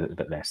investing a little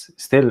bit less.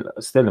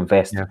 Still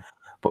invest,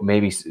 but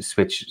maybe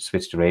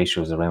switch the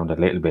ratios around a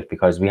little bit,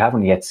 because we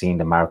haven't yet seen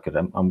the market.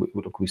 And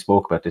we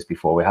spoke about this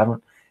before. We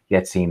haven't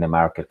yet seen the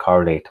market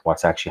correlate to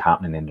what's actually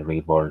happening in the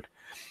real world.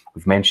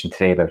 We've mentioned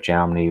today about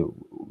Germany.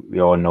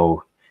 We all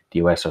know the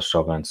US are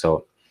struggling,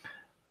 so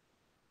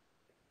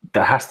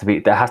that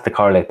has to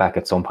correlate back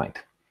at some point.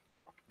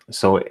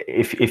 So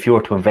if you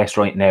were to invest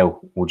right now,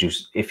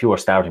 if you were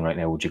starting right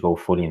now, would you go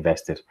fully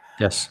invested?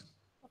 Yes.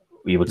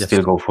 You would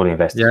still go fully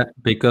invested. Yeah,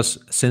 because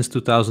since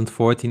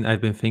 2014,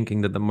 I've been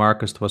thinking that the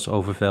market was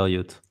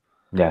overvalued.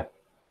 Yeah.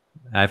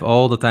 I've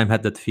all the time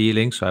had that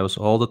feeling, so I was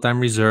all the time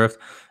reserved.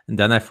 And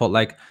then I felt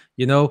like,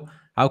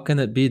 how can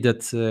it be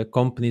that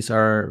companies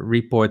are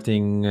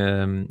reporting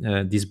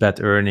these bad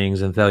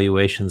earnings and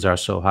valuations are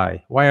so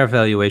high? Why are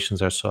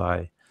valuations are so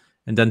high?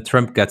 And then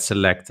Trump gets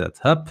elected.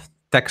 Up,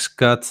 tax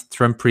cut,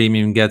 Trump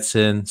premium gets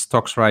in,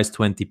 stocks rise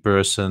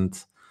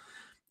 20%.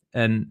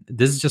 And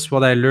this is just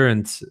what I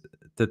learned,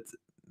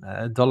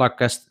 that dollar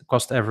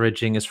cost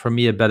averaging is for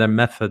me a better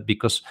method,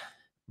 because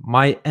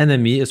my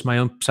enemy is my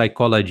own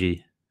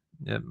psychology.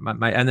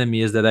 My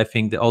enemy is that I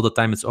think that all the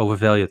time it's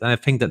overvalued, and I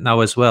think that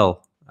now as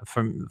well.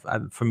 For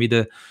me,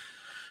 the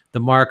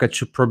market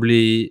should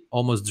probably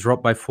almost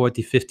drop by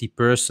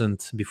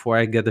 40-50% before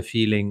I get a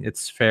feeling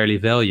it's fairly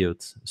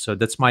valued. So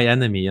that's my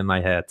enemy in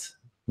my head.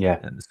 Yeah.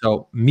 And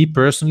so me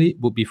personally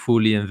would be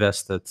fully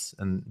invested,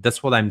 and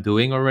that's what I'm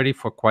doing already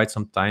for quite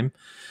some time,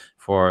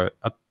 for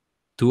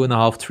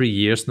 2.5, 3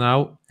 years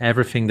now.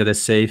 Everything that I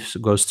save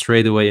goes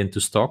straight away into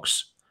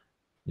stocks.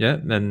 Yeah,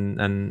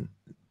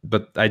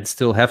 but I'd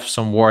still have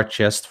some war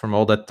chest from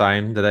all that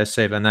time that I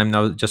saved, and I'm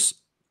now just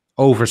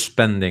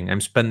overspending. I'm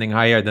spending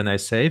higher than I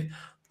save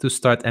to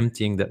start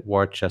emptying that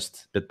war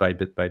chest bit by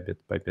bit by bit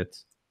by bit.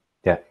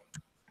 Yeah.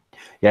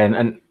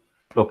 And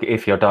look,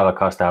 if you're dollar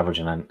cost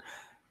averaging, and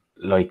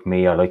like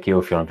me or like you,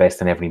 if you're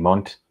investing every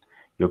month,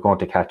 you're going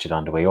to catch it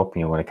on the way up and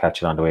you're going to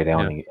catch it on the way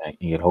down. Yeah. And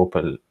you'd hope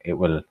it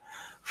will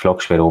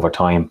fluctuate over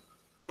time.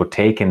 But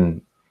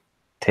taking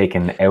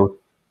out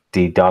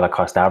the dollar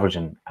cost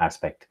averaging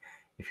aspect,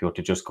 if you were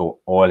to just go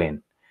all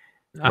in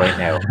right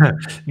now,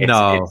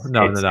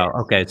 no.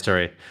 Okay,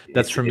 sorry.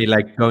 That's for me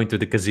like going to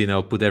the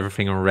casino, put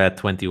everything on red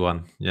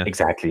 21. Yeah,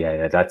 exactly.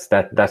 Yeah,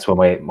 that's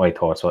what my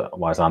thoughts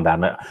was on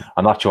that.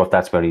 I'm not sure if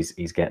that's where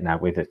he's getting at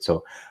with it.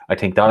 So I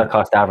think dollar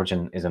cost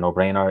averaging is a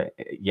no-brainer.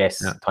 Yes,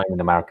 time in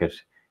the market,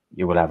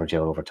 you will average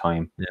out over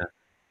time. Yeah,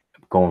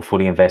 going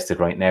fully invested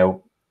right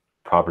now,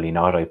 probably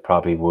not. I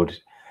probably would.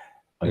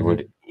 I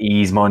would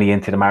ease money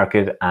into the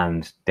market,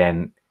 and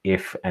then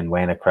if and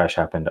when a crash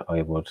happened,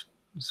 I would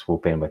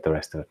swoop in with the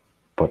rest of it.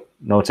 But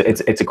no,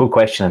 it's a good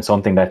question, and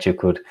something that you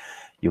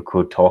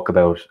could talk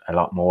about a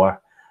lot more.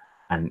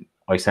 And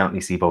I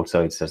certainly see both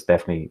sides. There's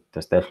definitely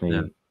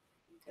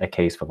a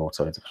case for both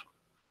sides of it.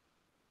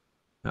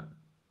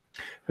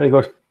 Yeah. Very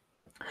good.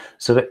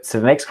 So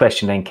the next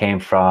question then came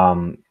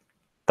from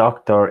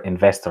Dr.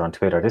 Investor on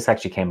Twitter. This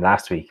actually came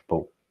last week,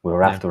 but we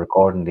were after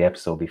recording the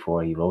episode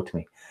before he wrote to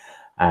me.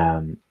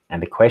 And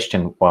the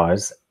question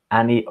was,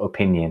 any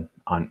opinion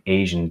on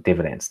Asian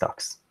dividend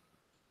stocks?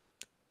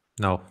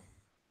 No.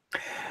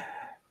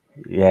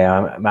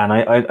 Yeah, man,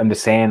 I'm the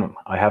same.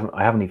 I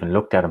haven't even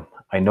looked at them.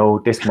 I know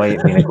this might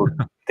have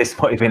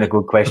been a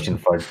good question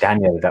for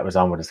Daniel that was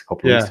on with us a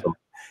couple of weeks ago.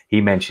 He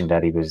mentioned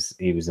that he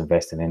was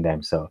investing in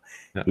them, so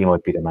he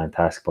might be the man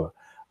to ask. But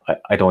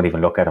I don't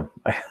even look at them.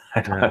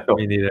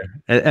 Me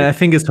neither. And I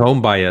think it's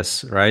home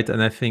bias, right?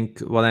 And I think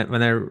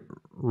when I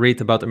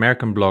read about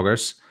American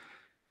bloggers,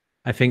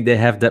 I think they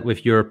have that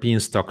with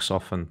European stocks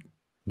often.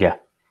 Yeah.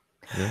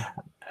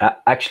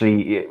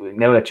 Actually,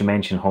 now that you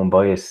mention home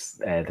bias,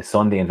 the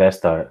Sunday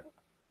Investor,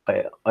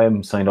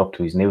 I'm signed up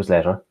to his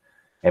newsletter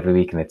every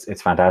week, and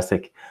it's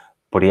fantastic.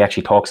 But he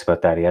actually talks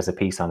about that. He has a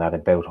piece on that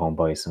about home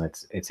bias, and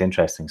it's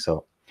interesting.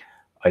 So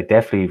I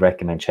definitely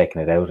recommend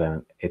checking it out.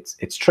 And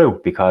it's true,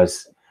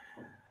 because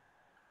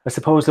I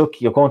suppose,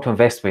 look, you're going to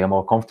invest where you're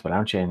more comfortable,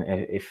 aren't you? And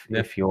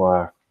if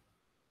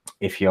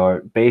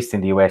you're based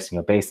in the US and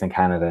you're based in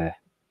Canada,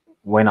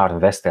 why not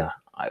invest there?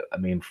 I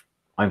mean,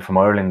 I'm from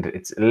Ireland.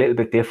 It's a little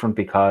bit different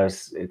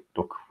because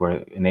look,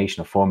 we're a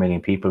nation of 4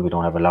 million people. We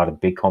don't have a lot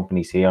of big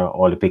companies here.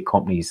 All the big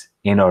companies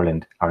in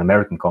Ireland are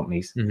American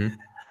companies.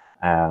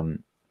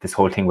 This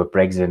whole thing with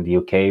Brexit in the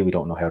UK, we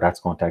don't know how that's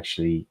going to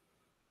actually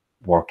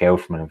work out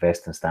from an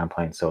investing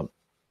standpoint. So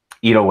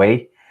either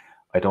way,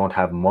 I don't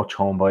have much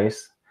home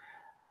bias.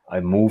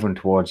 I'm moving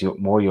towards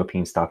more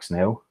European stocks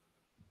now.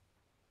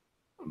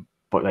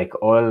 But like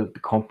all the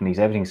companies,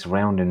 everything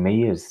surrounding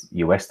me is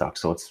US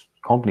stocks. So it's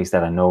companies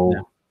that I know.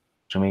 Yeah.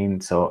 Do you know what I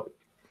mean? So,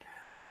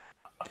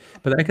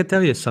 but I can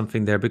tell you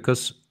something there,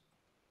 because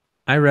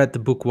I read the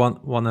book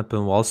One Up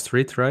in Wall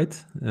Street, right?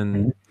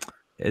 And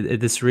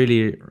it is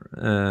really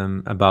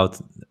about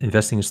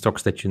investing in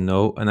stocks that you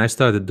know. And I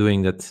started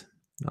doing that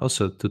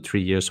also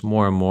 2-3 years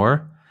more and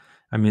more.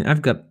 I mean,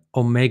 I've got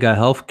Omega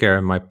Healthcare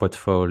in my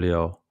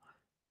portfolio.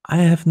 I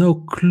have no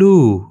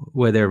clue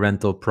where their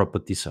rental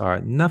properties are.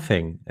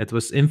 Nothing. It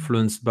was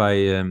influenced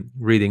by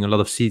reading a lot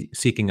of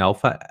Seeking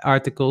Alpha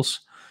articles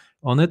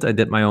on it. I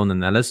did my own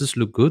analysis,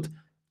 looked good.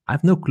 I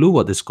have no clue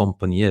what this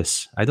company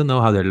is. I don't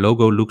know how their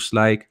logo looks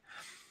like.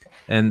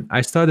 And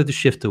I started to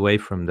shift away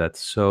from that.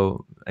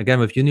 So again,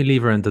 with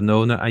Unilever and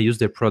Danone, I use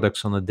their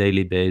products on a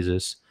daily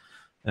basis.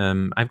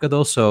 I've got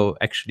also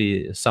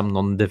actually some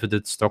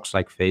non-dividend stocks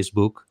like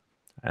Facebook.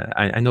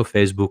 I know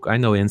Facebook, I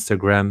know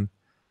Instagram.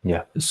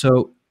 Yeah.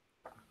 So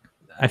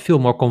I feel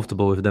more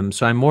comfortable with them.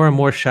 So I'm more and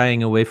more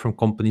shying away from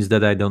companies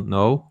that I don't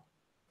know.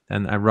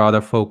 And I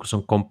rather focus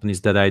on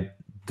companies that I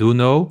do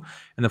know.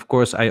 And of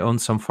course, I own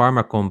some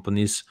pharma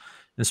companies,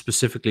 and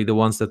specifically the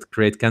ones that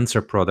create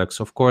cancer products.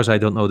 Of course, I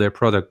don't know their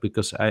product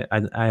because I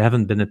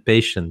haven't been a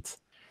patient.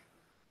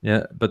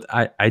 Yeah, but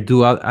I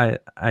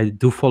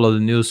do follow the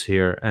news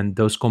here, and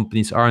those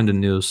companies are in the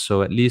news.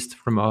 So at least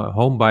from a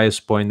home bias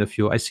point of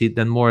view, I see it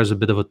then more as a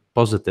bit of a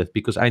positive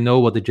because I know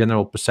what the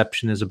general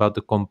perception is about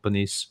the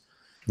companies.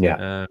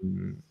 Yeah.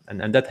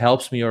 And that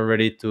helps me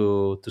already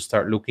to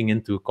start looking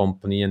into a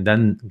company and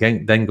then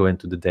go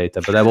into the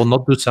data. But I will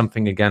not do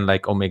something again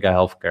like Omega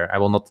Healthcare. I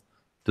will not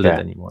do that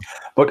anymore.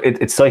 But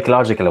it's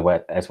psychological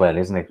as well,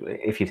 isn't it?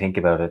 If you think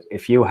about it,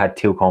 if you had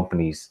two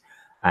companies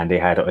and they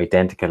had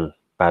identical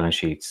balance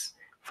sheets,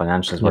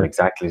 financials were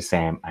exactly the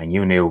same, and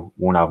you knew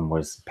one of them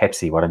was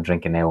Pepsi, what I'm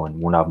drinking now,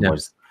 and one of them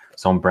was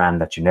some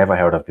brand that you never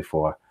heard of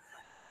before,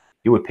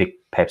 you would pick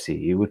Pepsi.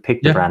 You would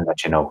pick the brand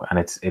that you know, and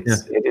it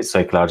is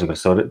psychological.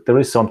 So there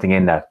is something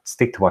in that.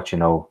 Stick to what you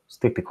know.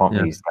 Stick to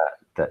companies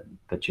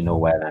that you know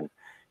well, and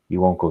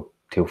you won't go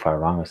too far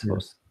wrong, I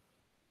suppose.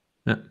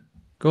 Yeah.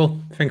 Cool.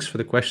 Thanks for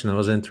the question. That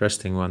was an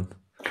interesting one.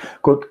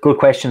 Good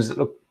questions.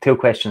 Look, 2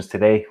 questions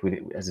today.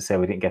 As I said,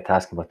 we didn't get to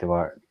ask, but there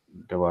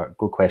were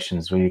good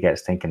questions. Really get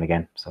us thinking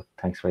again. So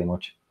thanks very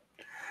much.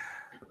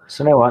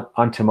 So now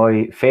on to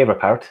my favorite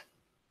part,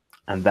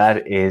 and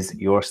that is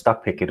your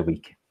stock pick of the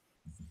week.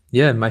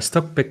 Yeah, my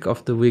stock pick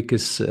of the week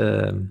is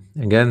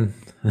again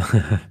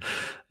a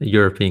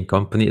European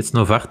company. It's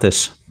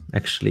Novartis,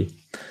 actually.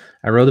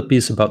 I wrote a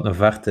piece about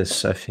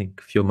Novartis, I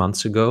think, a few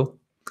months ago.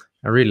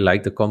 I really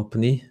like the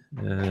company,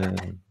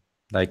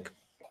 like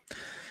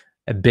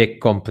a big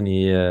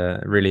company,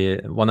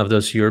 really one of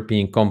those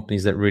European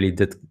companies that really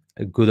did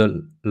a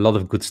lot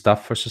of good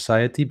stuff for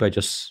society by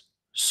just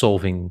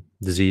solving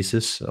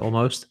diseases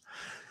almost.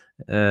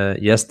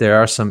 Yes, there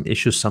are some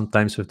issues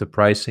sometimes with the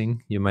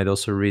pricing. You might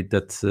also read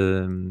that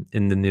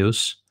in the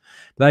news.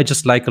 But I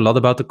just like a lot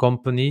about the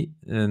company,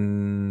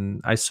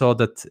 and I saw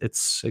that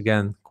it's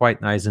again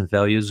quite nice in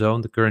value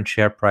zone. The current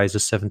share price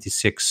is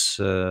 76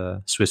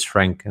 Swiss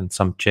franc and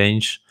some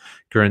change.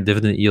 Current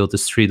dividend yield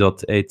is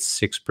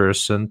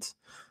 3.86%.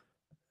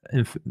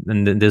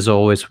 And there's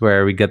always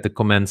where we get the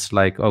comments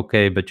like,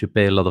 okay, but you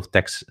pay a lot of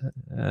tax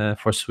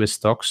for Swiss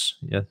stocks.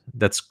 Yeah,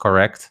 that's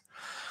correct.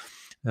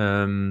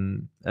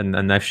 And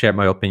I've shared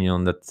my opinion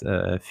on that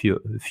a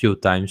few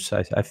times.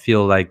 I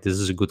feel like this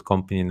is a good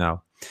company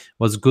now.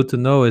 What's good to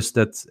know is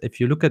that if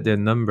you look at their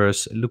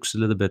numbers, it looks a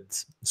little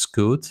bit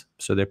skewed.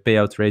 So their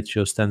payout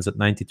ratio stands at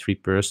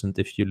 93%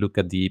 if you look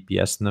at the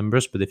EPS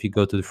numbers. But if you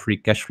go to the free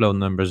cash flow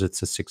numbers,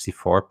 it's at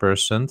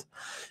 64%.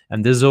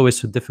 And this is always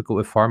so difficult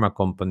with pharma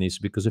companies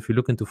because if you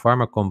look into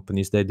pharma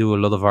companies, they do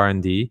a lot of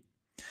R&D.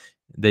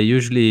 They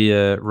usually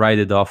write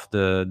it off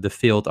the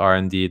failed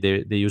R&D.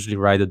 They usually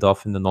write it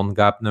off in the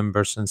non-GAAP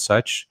numbers and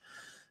such.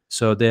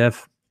 So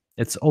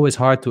it's always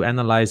hard to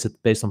analyze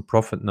it based on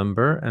profit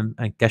number,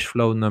 and cash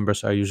flow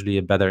numbers are usually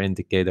a better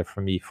indicator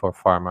for me for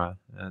pharma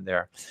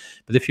there.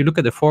 But if you look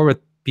at the forward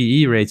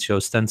PE ratio,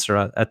 stands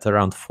at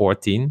around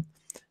 14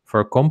 for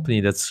a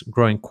company that's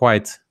growing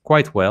quite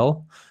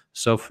well.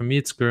 So for me,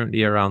 it's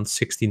currently around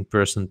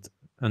 16%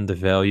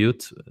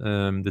 undervalued.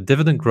 The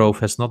dividend growth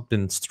has not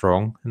been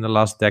strong in the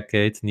last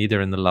decade, neither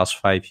in the last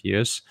 5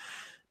 years.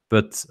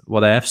 But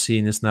what I have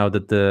seen is now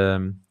that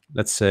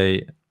let's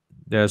say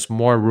there's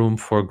more room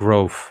for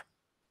growth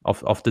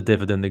of the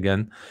dividend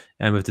again.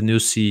 And with the new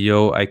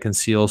CEO, I can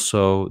see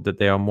also that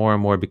they are more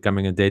and more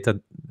becoming a data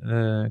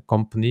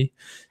company.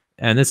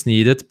 And it's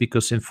needed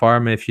because in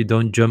pharma, if you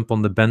don't jump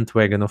on the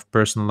bandwagon of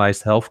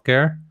personalized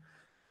healthcare,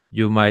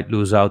 you might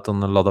lose out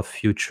on a lot of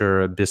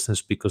future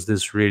business because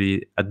this is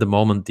really at the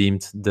moment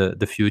deemed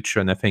the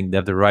future. And I think they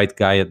have the right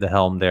guy at the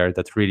helm there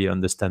that really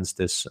understands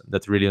this,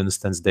 that really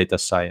understands data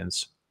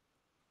science.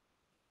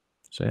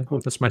 So yeah,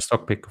 that's my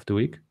stock pick of the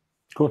week.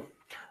 Cool.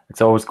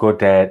 It's always good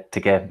to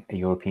get a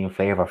European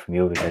flavor from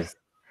you because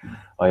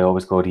I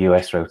always go the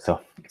US route.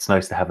 So it's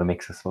nice to have a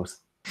mix, I suppose.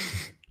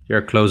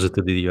 You're closer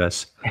to the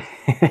US.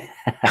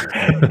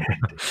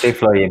 They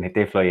fly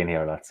in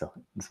here a lot, so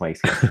it's my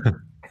excuse.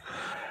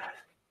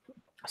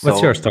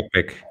 What's your stock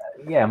pick?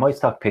 Yeah, my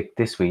stock pick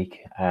this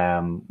week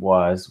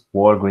was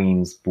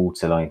Walgreens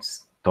Boots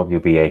Alliance,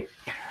 WBA,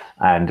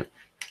 and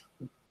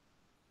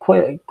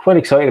quite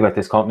excited about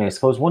this company. I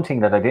suppose one thing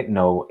that I didn't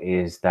know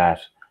is that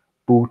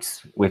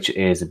Boots, which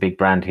is a big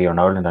brand here in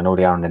Ireland, I know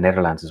they are in the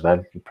Netherlands as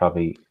well. You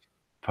probably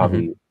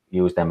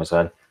use them as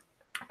well.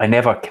 I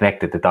never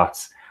connected the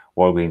dots.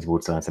 Walgreens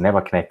Boots Alliance. I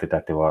never connected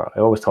that they were. I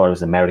always thought it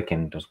was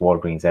American. There's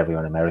Walgreens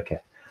everywhere in America,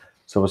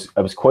 so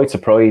I was quite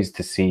surprised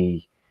to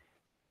see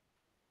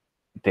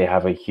they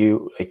have a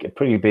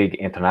pretty big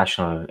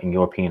international and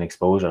European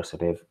exposure. So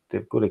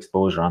they've good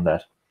exposure on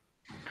that.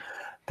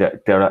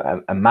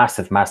 they're a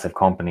massive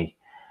company.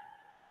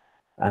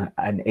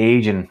 An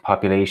aging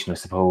population, I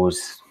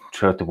suppose,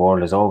 throughout the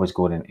world is always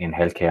good in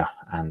healthcare.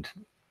 And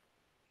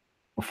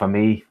for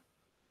me,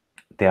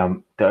 they're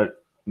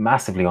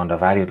massively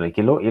undervalued. Like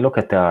you look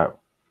at their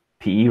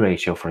PE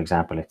ratio, for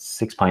example, it's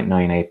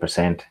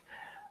 6.98%.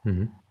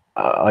 Mm-hmm.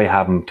 I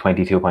have them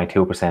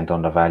 22.2%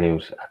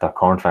 undervalued at their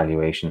current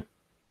valuation.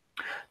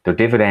 Their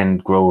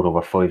dividend growth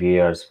over 5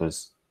 years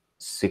was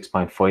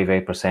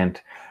 6.58%.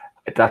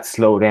 That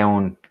slowed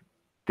down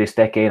this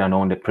decade. I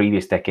know in the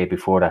previous decade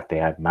before that, they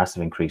had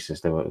massive increases.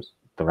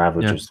 Their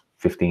average was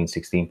 15,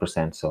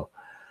 16%. So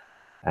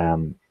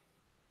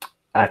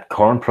at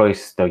current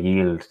price, their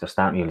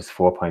starting yield is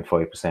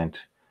 4.5%.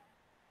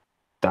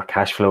 Their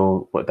cash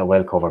flow, they're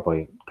well covered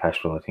by cash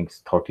flow. I think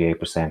it's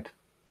 38%.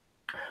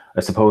 I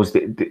suppose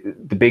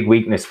the big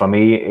weakness for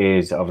me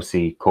is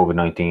obviously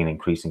COVID-19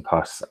 increasing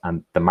costs,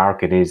 and the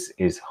market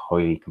is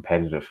highly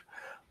competitive.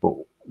 But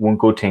one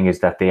good thing is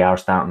that they are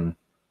starting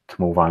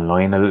to move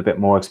online a little bit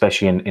more,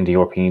 especially in the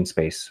European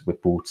space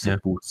with Boots. Yeah.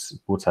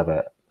 Boots have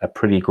a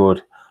pretty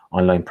good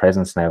online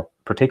presence now,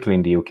 particularly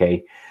in the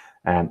UK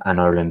and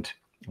Ireland.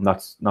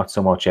 Not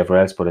so much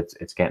everywhere else, but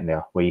it's getting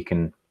there where you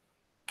can.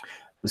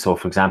 So,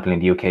 for example, in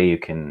the UK, you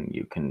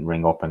can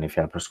ring up, and if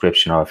you have a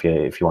prescription or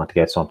if you want to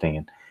get something,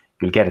 and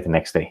you'll get it the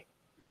next day.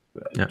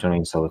 Yeah. Do you know what I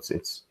mean? So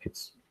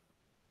it's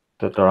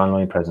their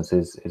online presence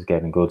is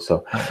getting good.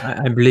 So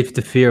I believe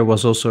the fear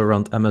was also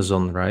around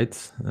Amazon,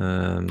 right?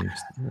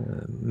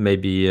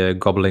 Maybe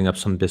gobbling up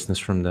some business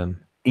from them.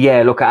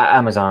 Yeah, look,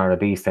 Amazon are a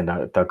beast, and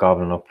they're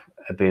gobbling up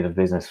a bit of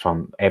business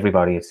from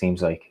everybody, it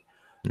seems like.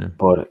 Yeah.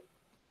 But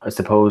I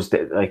suppose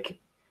that like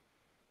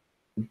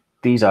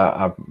these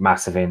are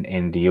massive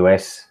in the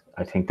US.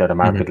 I think they're the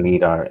market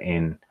leader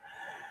in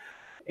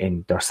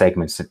their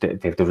segments. They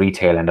have the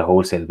retail and the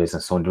wholesale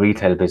business. So in the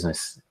retail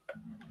business,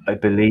 I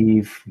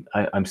believe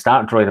I'm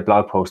starting to write a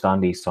blog post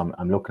on these, so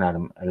I'm looking at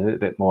them a little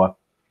bit more.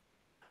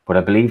 But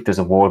I believe there's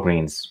a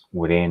Walgreens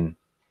within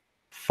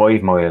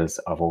 5 miles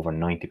of over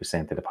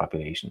 90% of the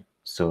population.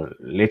 So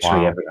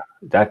literally everywhere.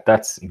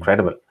 That's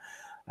incredible.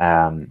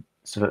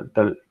 So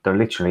they're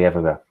literally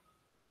everywhere.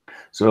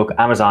 So look,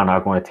 Amazon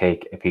are going to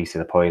take a piece of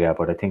the pie there,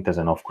 but I think there's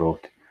enough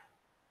growth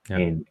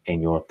in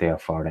Europe there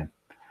for them.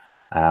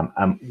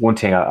 And one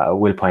thing I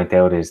will point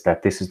out is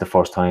that this is the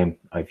first time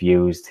I've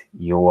used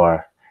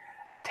your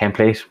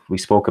template. We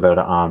spoke about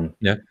it on,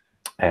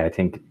 I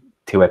think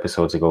 2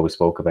 episodes ago, we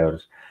spoke about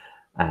it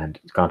and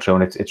gone through,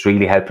 and it's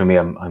really helping me.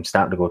 I'm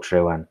starting to go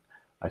through, and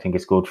I think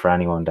it's good for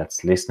anyone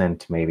that's listening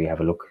to maybe have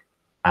a look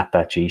at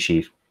that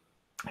Gsheet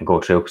and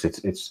go through,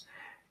 because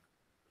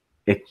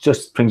it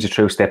just brings you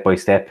through step by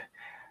step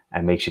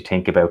and makes you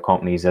think about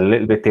companies a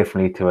little bit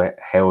differently to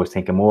how I was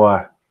thinking,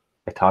 more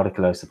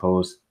methodical, I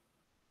suppose,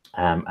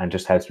 and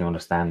just helps me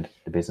understand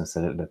the business a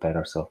little bit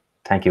better. So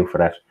thank you for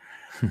that.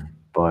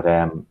 But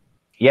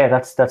yeah,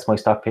 that's my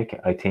stock pick.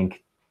 I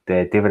think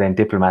the Dividend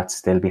Diplomats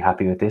still be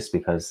happy with this,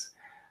 because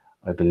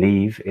I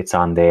believe it's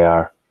on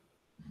their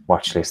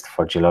watch list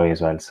for July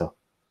as well. So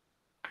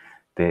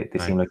they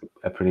seem like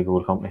a pretty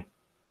good company.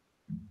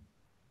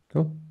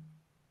 Cool.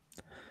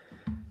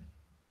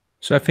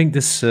 So I think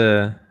this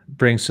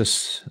brings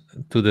us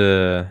to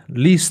the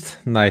least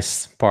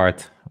nice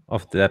part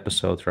of the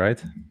episode,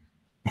 right?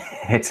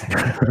 It's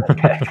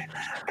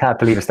can't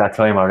believe it's that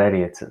time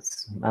already. It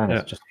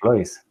just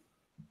flies.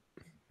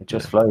 It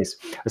just flies.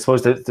 I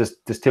suppose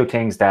there's 2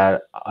 things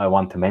that I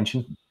want to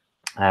mention.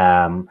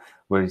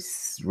 We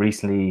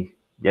recently,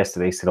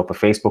 yesterday, set up a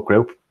Facebook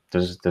group.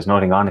 There's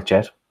nothing on it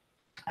yet,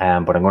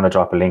 but I'm going to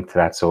drop a link to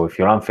that. So if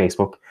you're on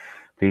Facebook,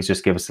 please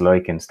just give us a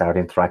like and start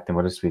interacting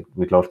with us.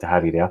 We'd love to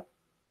have you there.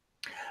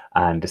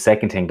 And the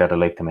second thing that I'd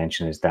like to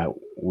mention is that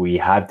we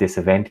have this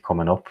event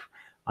coming up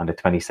on the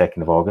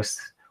 22nd of August.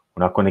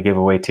 We're not going to give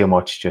away too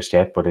much just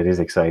yet, but it is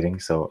exciting.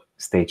 So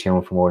stay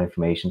tuned for more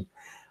information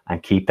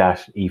and keep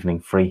that evening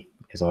free,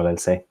 is all I'll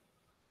say.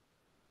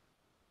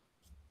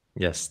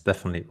 Yes,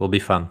 definitely. Will be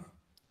fun.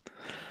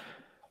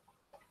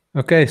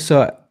 Okay,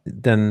 so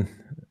then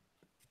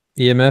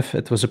EMF,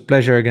 it was a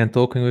pleasure again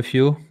talking with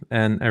you.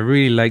 And I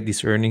really like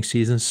these earnings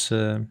seasons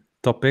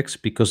topics,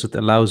 because it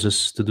allows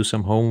us to do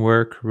some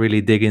homework,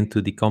 really dig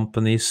into the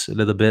companies a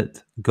little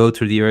bit, go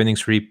through the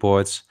earnings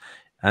reports.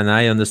 And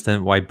I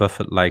understand why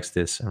Buffett likes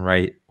this and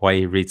why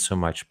he reads so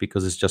much,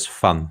 because it's just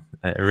fun.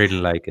 I really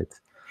like it.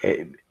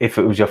 If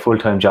it was your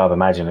full-time job,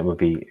 imagine it would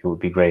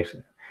be great.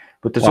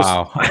 But there's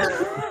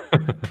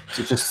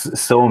just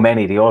so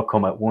many. They all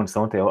come at once,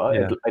 don't they?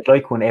 I'd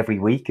like one every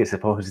week, I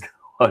suppose,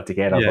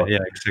 altogether. Yeah,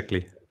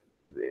 exactly.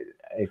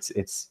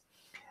 It's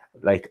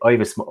like I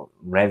have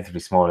relatively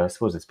small, I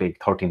suppose it's big,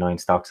 39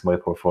 stocks in my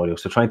portfolio.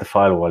 So trying to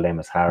follow all them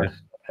is hard. Yeah.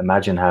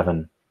 Imagine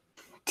having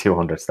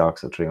 200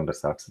 stocks or 300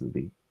 stocks. It would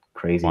be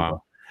crazy.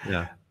 Wow.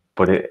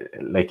 But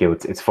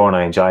it's fun.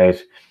 I enjoy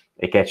it.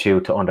 It gets you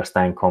to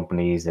understand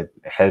companies. It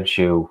helps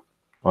you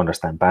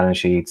understand balance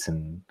sheets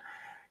and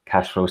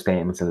cash flow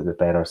statements a little bit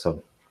better.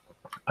 So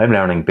I'm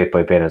learning bit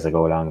by bit as I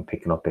go along and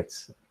picking up but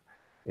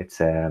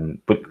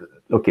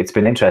look, it's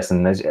been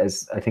interesting.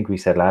 As I think we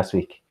said last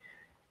week,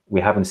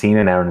 we haven't seen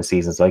an earnings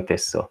seasons like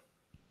this, so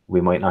we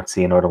might not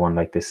see another one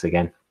like this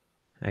again.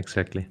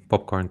 Exactly.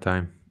 Popcorn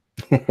time.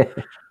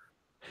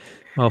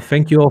 Well,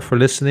 thank you all for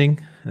listening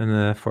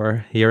and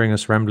for hearing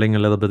us rambling a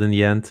little bit in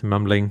the end,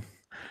 mumbling.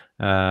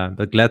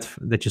 But glad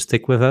that you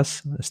stuck with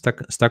us.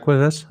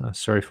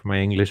 Sorry for my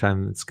English.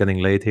 It's getting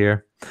late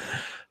here.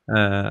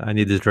 I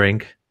need a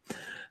drink.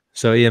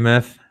 So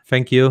EMF,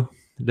 thank you,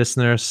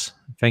 listeners.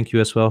 Thank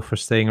you as well for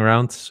staying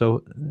around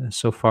so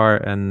far,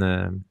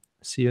 and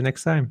see you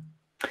next time.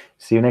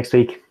 See you next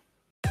week.